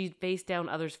 She'd faced down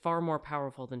others far more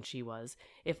powerful than she was,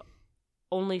 if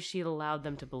only she'd allowed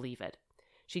them to believe it.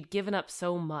 She'd given up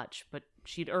so much, but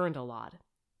she'd earned a lot.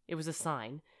 It was a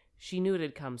sign. She knew it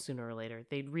had come sooner or later.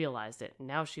 They'd realized it, and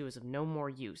now she was of no more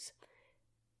use.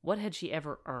 What had she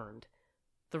ever earned?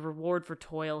 The reward for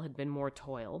toil had been more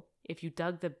toil. If you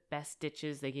dug the best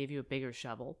ditches, they gave you a bigger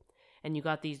shovel. And you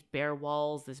got these bare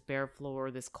walls, this bare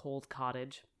floor, this cold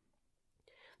cottage.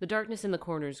 The darkness in the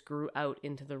corners grew out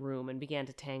into the room and began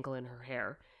to tangle in her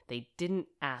hair. They didn't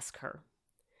ask her.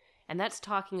 And that's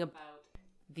talking about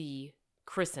the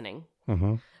christening.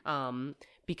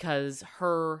 Because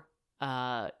her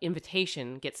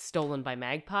invitation gets stolen by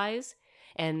magpies.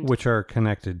 And which are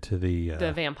connected to the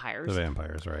vampires. The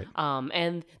vampires, right.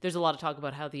 And there's a lot of talk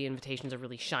about how the invitations are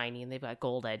really shiny and they've got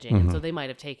gold edging, and so they might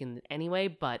have taken it anyway,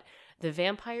 but the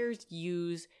vampires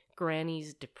use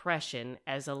Granny's depression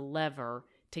as a lever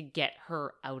to get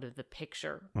her out of the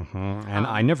picture. And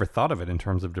I never thought of it in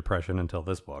terms of depression until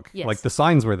this book. Yes. Like, the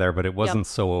signs were there, but it wasn't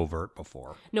so overt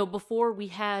before. No, before we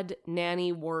had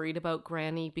Nanny worried about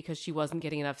Granny because she wasn't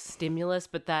getting enough stimulus,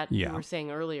 but that you were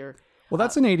saying earlier... Well,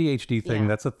 that's an ADHD thing.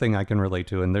 That's a thing I can relate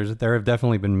to. And there have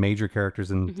definitely been major characters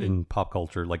in pop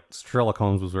culture. Like, Sherlock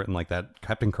Holmes was written like that.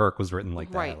 Captain Kirk was written like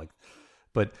that. Right. Like,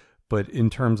 but in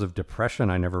terms of depression,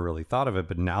 I never really thought of it.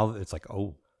 But now it's like,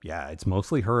 oh, yeah, it's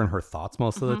mostly her and her thoughts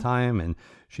most of the time. And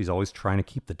she's always trying to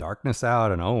keep the darkness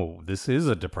out. And, oh, this is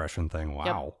a depression thing.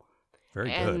 Wow. Very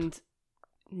good. And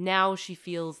now she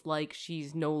feels like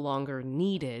she's no longer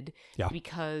needed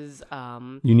because...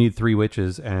 you need 3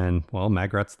 witches, and, well,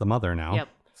 Magrat's the mother now. Yep.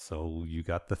 So you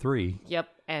got the 3. Yep.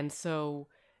 And so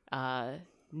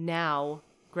now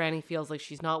Granny feels like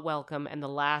she's not welcome, and the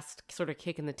last sort of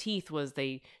kick in the teeth was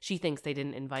she thinks they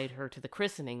didn't invite her to the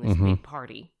christening, this big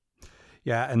party.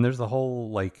 Yeah, and there's the whole,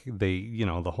 like,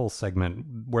 the whole segment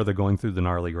where they're going through the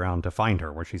gnarly ground to find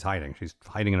her, where she's hiding. She's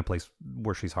hiding in a place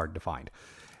where she's hard to find.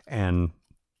 And...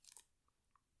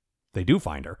 they do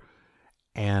find her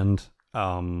and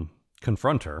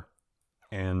confront her,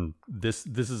 and this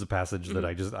is a passage that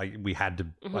I think we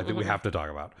have to talk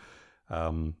about.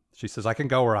 She says, "I can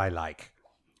go where I like,"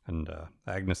 and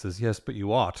Agnes says, "Yes, but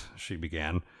you ought." She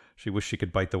began. She wished she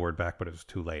could bite the word back, but it was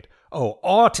too late. "Oh,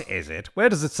 ought, is it? Where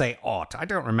does it say ought? I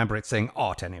don't remember it saying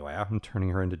ought anyway." I'm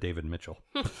turning her into David Mitchell.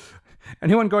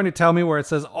 "Anyone going to tell me where it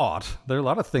says ought? There are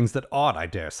a lot of things that ought, I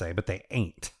dare say, but they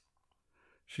ain't."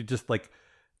 She just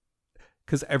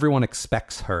because everyone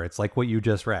expects her. It's like what you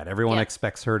just read. Everyone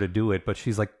expects her to do it, but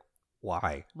she's like,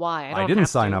 why? Why? I didn't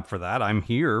sign up for that. I'm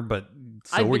here, but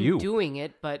so are you. I've been doing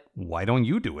it, but... why don't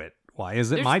you do it? Why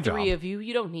is it my job? There's 3 of you.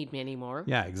 You don't need me anymore.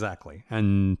 Yeah, exactly.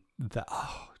 And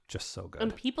just so good.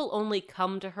 And people only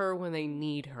come to her when they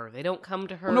need her. They don't come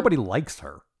to her... Well, nobody likes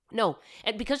her. No,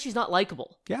 and because she's not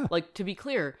likable. Yeah. Like, to be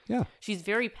clear, yeah, she's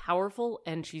very powerful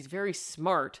and she's very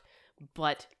smart,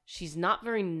 but she's not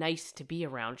very nice to be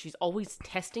around. She's always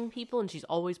testing people and she's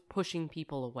always pushing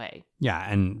people away. Yeah,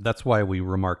 and that's why we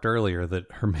remarked earlier that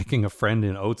her making a friend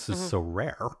in Oates is so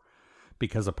rare,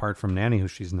 because apart from Nanny, who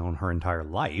she's known her entire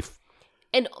life...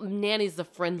 And Nanny's the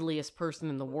friendliest person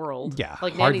in the world. Yeah,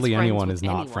 like, hardly anyone is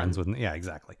not friends with... Yeah,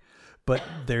 exactly. But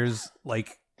there's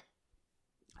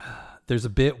a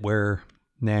bit where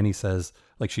Nanny says,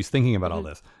 like, she's thinking about all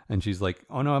this, and she's like,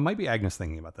 oh no, it might be Agnes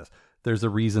thinking about this. There's a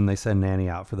reason they send Nanny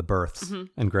out for the births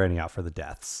and Granny out for the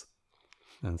deaths.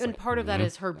 And part of that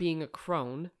is her being a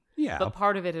crone. Yeah. But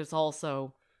part of it is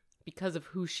also because of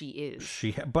who she is.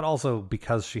 But also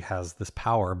because she has this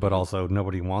power, but also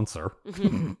nobody wants her.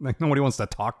 Like, nobody wants to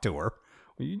talk to her.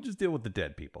 Well, you just deal with the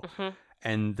dead people.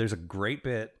 And there's a great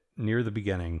bit near the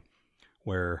beginning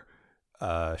where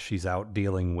she's out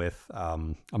dealing with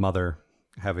a mother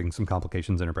having some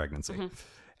complications in her pregnancy.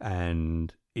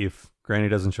 And if Granny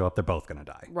doesn't show up, they're both going to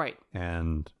die. Right.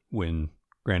 And when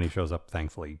Granny shows up,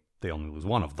 thankfully, they only lose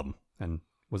one of them. And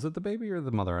was it the baby or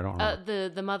the mother? I don't remember.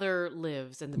 The mother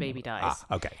lives and the baby dies.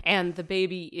 Ah, okay. And the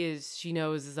baby she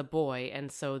knows is a boy,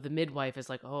 and so the midwife is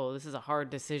like, oh, this is a hard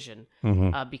decision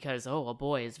because, a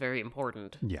boy is very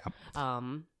important. Yeah.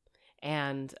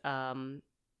 And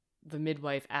the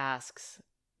midwife asks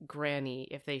Granny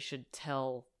if they should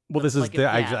tell... Well, this is...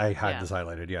 I had this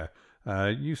highlighted, yeah.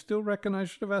 You still reckon I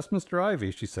should have asked Mr.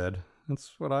 Ivy, she said.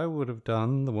 That's what I would have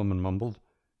done, the woman mumbled.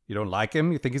 You don't like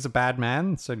him? You think he's a bad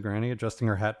man? Said Granny, adjusting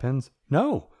her hat pins.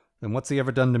 No. Then what's he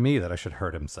ever done to me that I should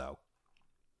hurt him so?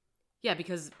 Yeah,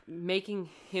 because making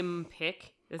him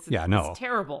pick it's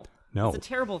terrible. No.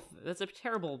 That's a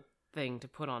terrible thing to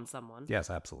put on someone. Yes,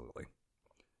 absolutely.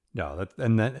 No,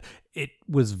 it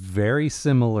was very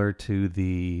similar to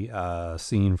the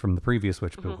scene from the previous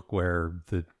witch book where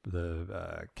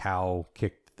the cow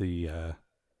kicked the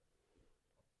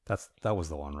that was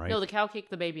the one, right? No, the cow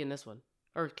kicked the baby in this one.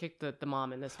 Or kicked the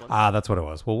mom in this one. Ah, that's what it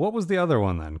was. Well, what was the other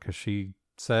one then? Because she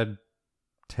said,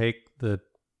 take the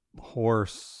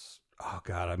horse. Oh,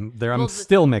 God. I'm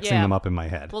still mixing them up in my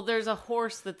head. Well, there's a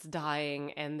horse that's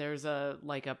dying, and there's a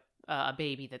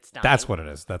baby that's dying. That's what it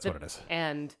is.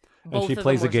 And she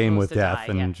plays a game with death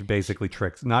and basically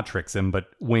not tricks him, but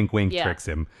wink, tricks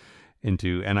him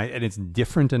into, and it's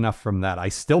different enough from that. I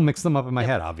still mix them up in my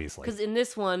head, obviously. Because in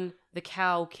this one, the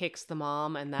cow kicks the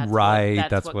mom, and that's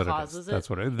what causes it. That's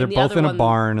what it is. They're both in a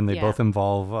barn, and they both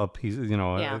involve a piece,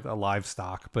 a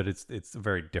livestock, but it's a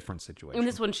very different situation. In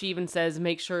this one, she even says,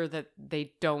 make sure that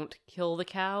they don't kill the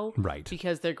cow, right?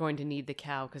 Because they're going to need the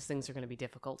cow because things are going to be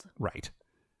difficult, right?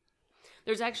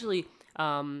 There's actually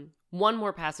one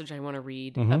more passage I want to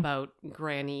read about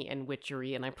Granny and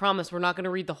witchery, and I promise we're not going to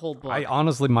read the whole book. I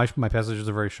honestly, my passages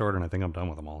are very short, and I think I'm done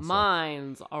with them all.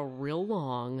 Mine's are real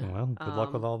long. Well, good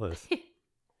luck with all this.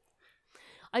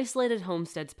 Isolated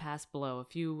homesteads passed below, a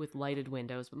few with lighted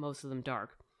windows, but most of them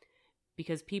dark,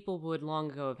 because people would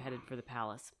long ago have headed for the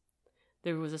palace.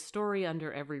 There was a story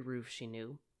under every roof, she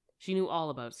knew. She knew all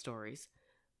about stories.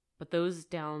 But those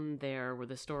down there were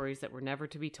the stories that were never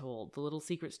to be told, the little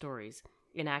secret stories,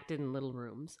 enacted in little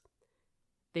rooms.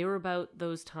 They were about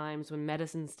those times when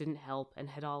medicines didn't help and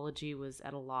headology was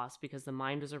at a loss because the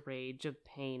mind was a rage of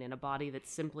pain in a body that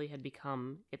simply had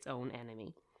become its own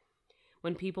enemy.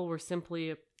 When people were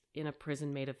simply in a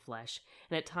prison made of flesh,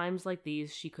 and at times like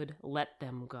these she could let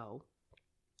them go.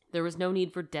 There was no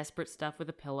need for desperate stuff with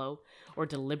a pillow or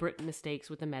deliberate mistakes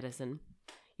with the medicine.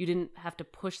 You didn't have to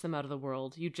push them out of the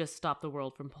world. You just stopped the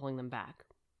world from pulling them back.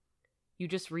 You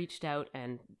just reached out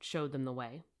and showed them the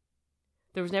way.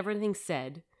 There was never anything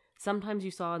said. Sometimes you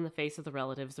saw in the face of the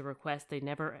relatives the request they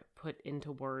never put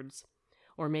into words.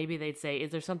 Or maybe they'd say,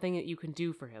 is there something that you can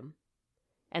do for him?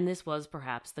 And this was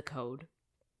perhaps the code.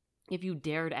 If you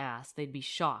dared ask, they'd be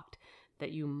shocked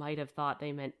that you might have thought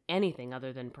they meant anything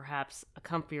other than perhaps a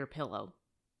comfier pillow.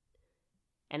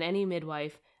 And any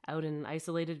midwife out in an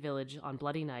isolated village on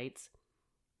bloody nights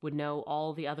would know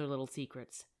all the other little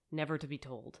secrets, never to be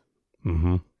told.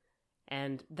 Mm-hmm.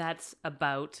 And that's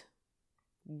about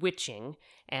witching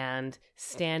and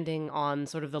standing on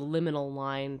sort of the liminal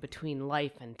line between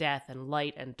life and death and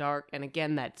light and dark, and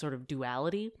again, that sort of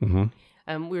duality.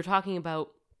 Mm-hmm. We were talking about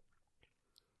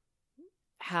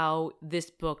how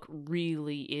this book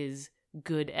really is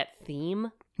good at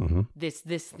theme. Mm-hmm. This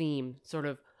theme sort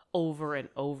of over and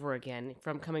over again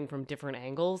coming from different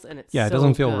angles, and it's it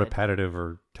doesn't feel repetitive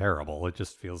or terrible. It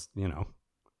just feels,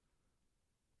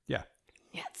 yeah,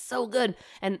 it's so good.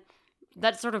 And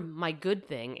that's sort of my good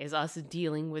thing is us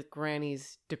dealing with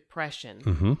Granny's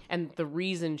depression and the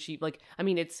reason she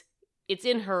it's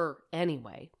in her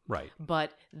anyway, right?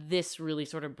 But this really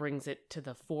sort of brings it to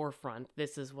the forefront.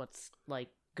 This is what's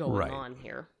going on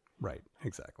here, right?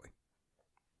 Exactly.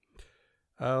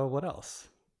 What else?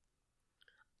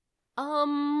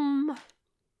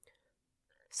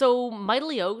 So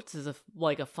Mightily Oates is a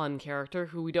fun character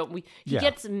who he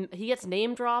gets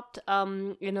name dropped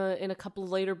in a couple of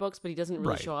later books, but he doesn't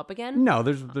really show up again. No,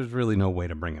 there's really no way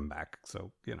to bring him back.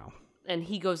 So And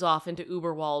he goes off into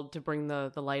Uberwald to bring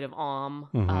the light of Om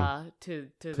to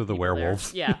the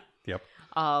werewolves. There. Yeah.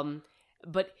 Yep.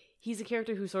 But he's a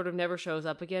character who sort of never shows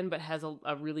up again, but has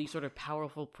a really sort of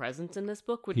powerful presence in this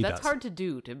book, which that's hard to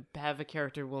do, to have a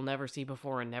character we'll never see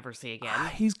before and never see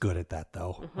again. He's good at that,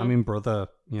 though. I mean, Bertha,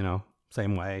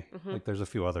 same way. There's a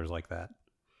few others like that.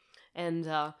 And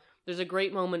there's a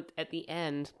great moment at the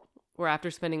end where after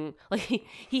spending, like,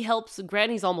 he helps,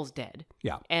 Granny's almost dead.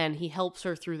 Yeah. And he helps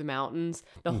her through the mountains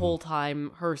the whole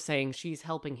time, her saying she's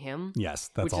helping him. Yes,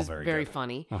 that's which all is very good.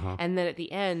 funny. Uh-huh. And then at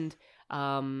the end,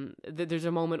 there's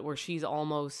a moment where she's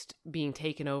almost being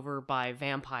taken over by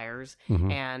vampires,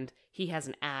 and he has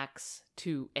an axe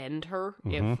to end her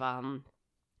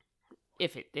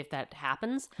if that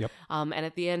happens. Yep. And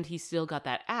at the end, he's still got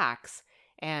that axe,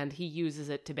 and he uses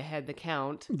it to behead the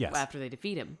Count after they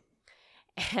defeat him.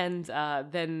 And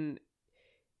then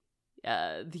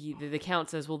the Count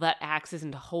says, well, that axe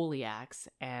isn't a holy axe.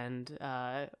 And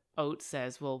Oates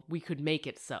says, well, we could make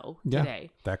it so today.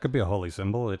 That could be a holy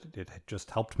symbol. It just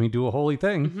helped me do a holy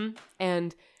thing.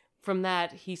 And from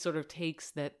that, he sort of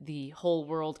takes that the whole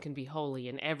world can be holy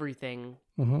and everything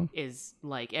is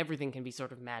like, everything can be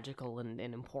sort of magical and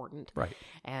important. Right.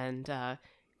 And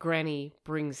Granny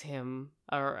brings him,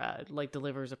 or like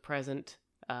delivers a present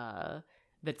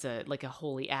that's like a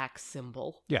holy axe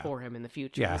symbol for him in the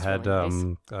future. Yeah, I had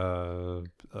really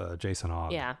nice. Jason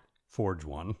Ogg forge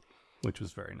one, which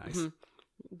was very nice.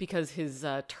 Because his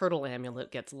turtle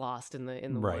amulet gets lost in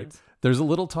the woods. There's a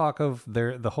little talk of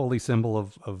the holy symbol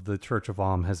of the Church of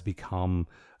Om has become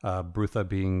Brutha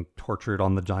being tortured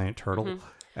on the giant turtle.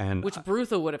 And which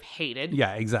Brutha would have hated.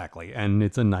 Yeah, exactly. And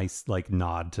it's a nice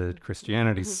nod to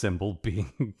Christianity's symbol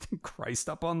being Christ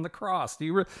up on the cross.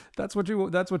 That's what you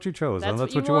chose. That's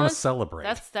what you want to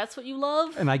celebrate. That's what you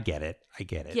love. And I get it.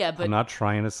 Yeah, but I'm not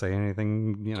trying to say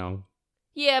anything,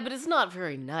 Yeah, but it's not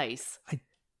very nice.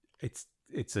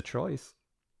 It's a choice.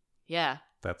 Yeah.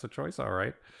 That's a choice, all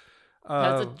right.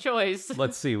 That's a choice.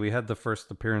 Let's see. We had the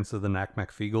first appearance of the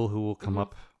Nakmak-Feegle, who will come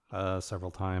up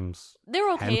several times.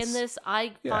 They're okay in this.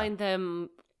 I find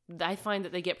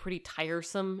that they get pretty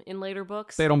tiresome in later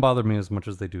books. They don't bother me as much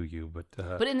as they do you,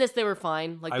 but in this they were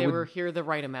fine. They were here the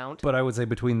right amount. But I would say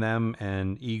between them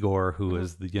and Igor, who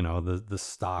is the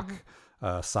stock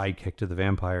sidekick to the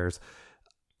vampires,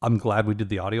 I'm glad we did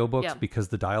the audiobooks because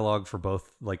the dialogue for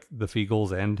both the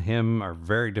Feegles and him are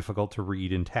very difficult to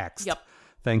read in text. Yep.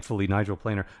 Thankfully, Nigel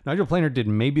Planer did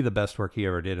maybe the best work he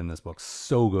ever did in this book.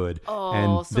 So good. Oh,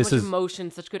 and so much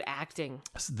emotion, such good acting.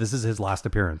 This is his last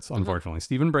appearance, unfortunately.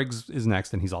 Stephen Briggs is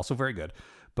next, and he's also very good.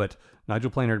 But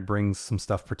Nigel Planer brings some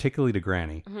stuff, particularly to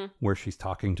Granny, where she's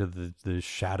talking to the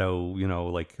shadow,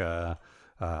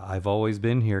 I've always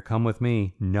been here. Come with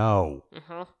me. No.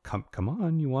 Come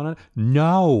on. You want to?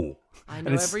 No. I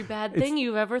know every bad thing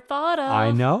you've ever thought of.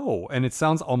 I know. And it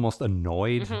sounds almost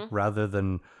annoyed rather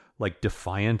than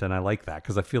defiant. And I like that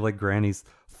because I feel like Granny's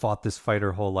fought this fight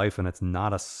her whole life and it's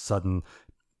not a sudden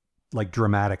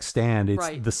dramatic stand. It's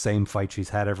the same fight she's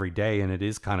had every day. And it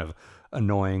is kind of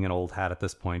annoying and old hat at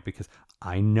this point because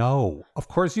I know. Of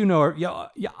course you know her. Yeah,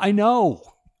 I know.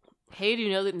 Hey, do you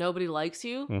know that nobody likes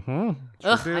you?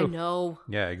 Ugh, I know.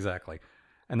 Yeah, exactly.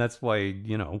 And that's why,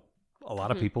 a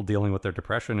lot of people dealing with their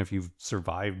depression, if you've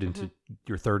survived into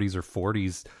your 30s or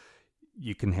 40s,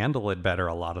 you can handle it better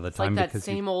a lot of the time. Like that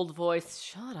same old voice.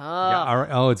 Shut up. Yeah,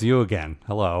 oh, it's you again.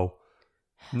 Hello.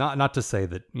 Not to say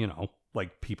that,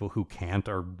 people who can't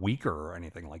are weaker or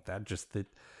anything like that. Just that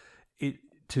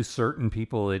to certain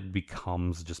people, it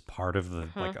becomes just part of the,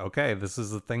 okay, this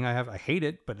is the thing I hate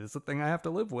it, but it's the thing I have to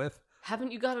live with.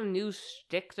 Haven't you got a new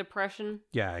shtick, depression?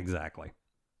 Yeah, exactly.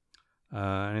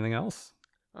 Anything else?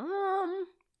 I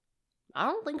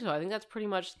don't think so. I think that's pretty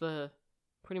much the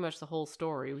whole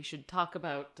story. We should talk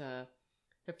about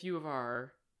a few of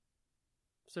our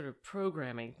sort of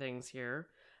programming things here.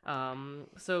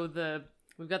 So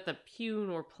we've got the pune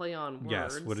or play on words.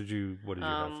 Yes. What did you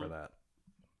have for that?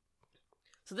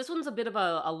 So this one's a bit of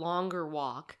a longer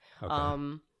walk.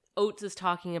 Okay. Oates is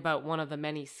talking about one of the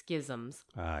many schisms.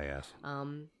 Ah, yes.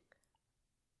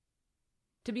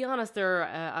 To be honest, there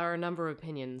are a number of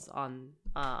opinions on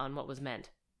what was meant.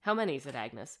 How many, said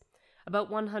Agnes.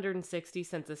 About 160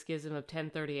 since the schism of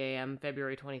 10:30 a.m.,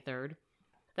 February 23rd.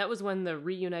 That was when the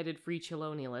Reunited Free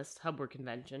Chelonialists, Hubward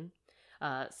Convention,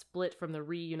 split from the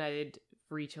Reunited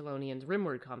Free Chelonians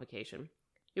Rimward Convocation.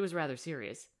 It was rather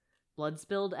serious. Blood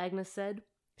spilled, Agnes said.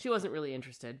 She wasn't really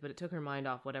interested, but it took her mind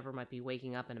off whatever might be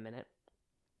waking up in a minute.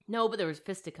 No, but there was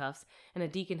fisticuffs, and a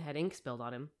deacon had ink spilled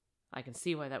on him. I can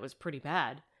see why that was pretty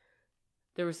bad.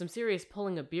 There was some serious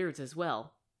pulling of beards as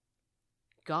well.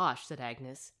 Gosh, said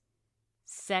Agnes.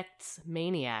 Sects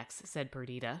maniacs, said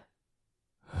Perdita.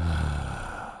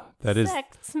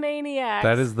 Sects maniacs.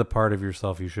 That is the part of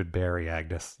yourself you should bury,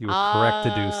 Agnes. You were correct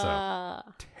to do so.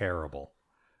 Terrible.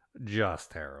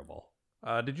 Just terrible.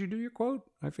 Did you do your quote?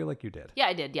 I feel like you did. Yeah,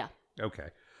 I did, yeah. Okay.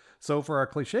 So for our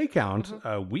cliche count,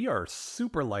 we are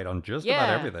super light on just about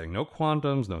everything. No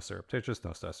quantums, no surreptitious,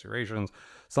 no susurrations.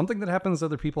 Something that happens to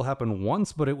other people happened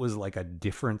once, but it was like a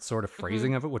different sort of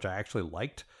phrasing of it, which I actually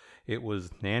liked. It was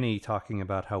Nanny talking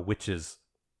about how witches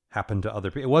happen to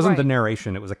other people. It wasn't the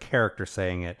narration, it was a character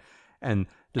saying it. And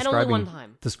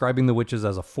describing the witches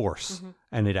as a force.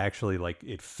 And it actually, like,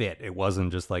 it fit. It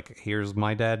wasn't just like, here's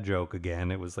my dad joke again.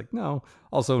 It was like, no.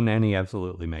 Also, Nanny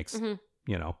absolutely makes,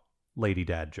 you know, lady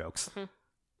dad jokes.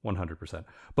 100%.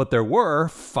 But there were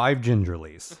 5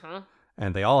 Gingerlies.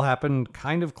 And they all happened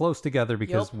kind of close together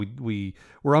because we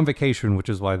were on vacation, which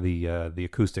is why the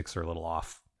acoustics are a little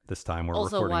off this time. We're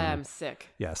also recording why I'm sick.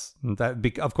 Yes,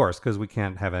 of course, because we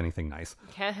can't have anything nice.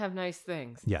 Can't have nice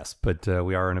things. Yes, but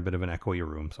we are in a bit of an echoey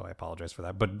room, so I apologize for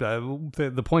that. But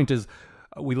the point is,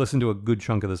 we listened to a good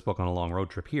chunk of this book on a long road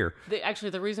trip here.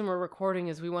 Actually, the reason we're recording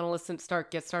is we want to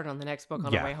get started on the next book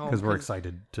on our way home. Because we're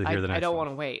excited to hear the next one. I don't want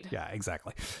to wait. Yeah,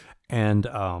 exactly. And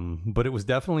but it was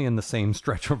definitely in the same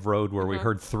stretch of road where we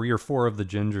heard 3 or 4 of the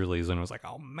Gingerlies, and it was like,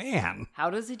 oh man. How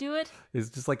does he do it? It's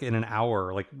just like in an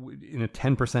hour, like in a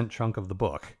 10% chunk of the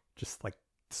book. Just like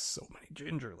so many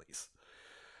Gingerlies.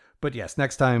 But yes,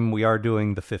 next time we are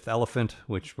doing The Fifth Elephant,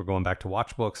 which we're going back to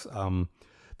watch books.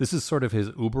 This is sort of his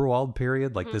Uberwald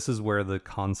period. Like this is where the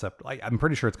concept, I'm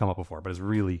pretty sure it's come up before, but it's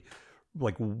really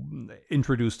like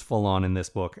introduced full on in this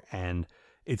book. And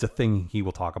it's a thing he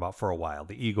will talk about for a while.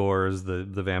 The Igors,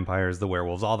 the vampires, the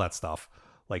werewolves, all that stuff.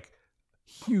 Like,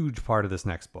 huge part of this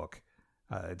next book.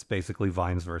 It's basically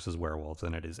vines versus werewolves,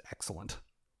 and it is excellent.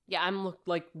 Yeah,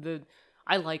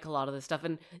 I like a lot of this stuff.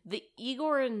 And the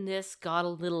Igor in this got a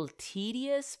little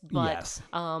tedious, but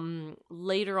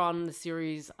later on in the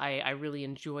series, I really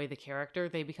enjoy the character.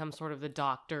 They become sort of the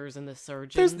doctors and the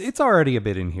surgeons. It's already a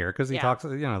bit in here, because he talks,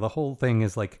 you know, the whole thing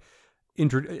is like,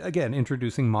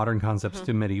 introducing modern concepts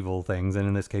to medieval things, and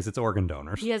in this case, it's organ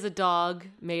donors. He has a dog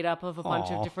made up of a bunch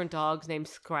of different dogs named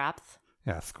Scraps.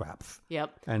 Yeah, Scraps.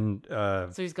 Yep. And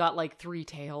so he's got like 3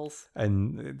 tails.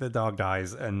 And the dog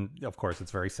dies, and of course,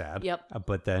 it's very sad. Yep.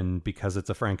 But then, because it's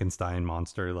a Frankenstein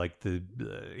monster, like the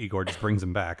Igor just brings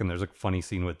him back, and there's a funny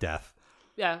scene with Death.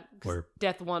 Yeah, where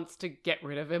Death wants to get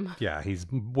rid of him. Yeah, he's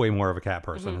way more of a cat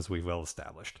person, as we've well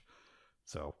established.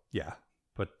 So yeah.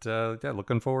 But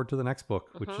looking forward to the next book,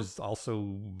 which is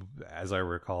also, as I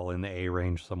recall, in the A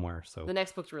range somewhere. So the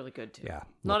next book's really good too. Yeah,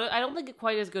 I don't think it's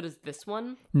quite as good as this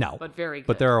one. No, but very good.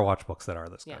 But there are watch books that are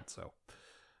this good. So,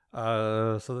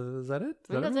 so is that it?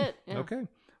 I think that's it. Yeah. Okay.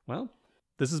 Well,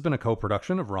 this has been a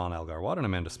co-production of Ron Algar-Watt and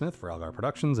Amanda Smith for Algar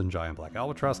Productions and Giant Black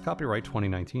Albatross. Copyright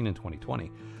 2019 and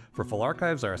 2020. For full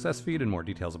archives, RSS feed, and more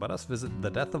details about us, visit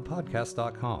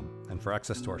thedeathofpodcast.com. And for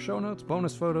access to our show notes,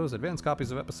 bonus photos, advanced copies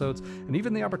of episodes, and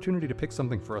even the opportunity to pick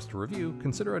something for us to review,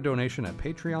 consider a donation at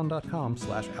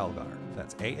patreon.com/Algar.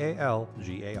 That's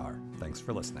AALGAR. Thanks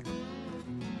for listening.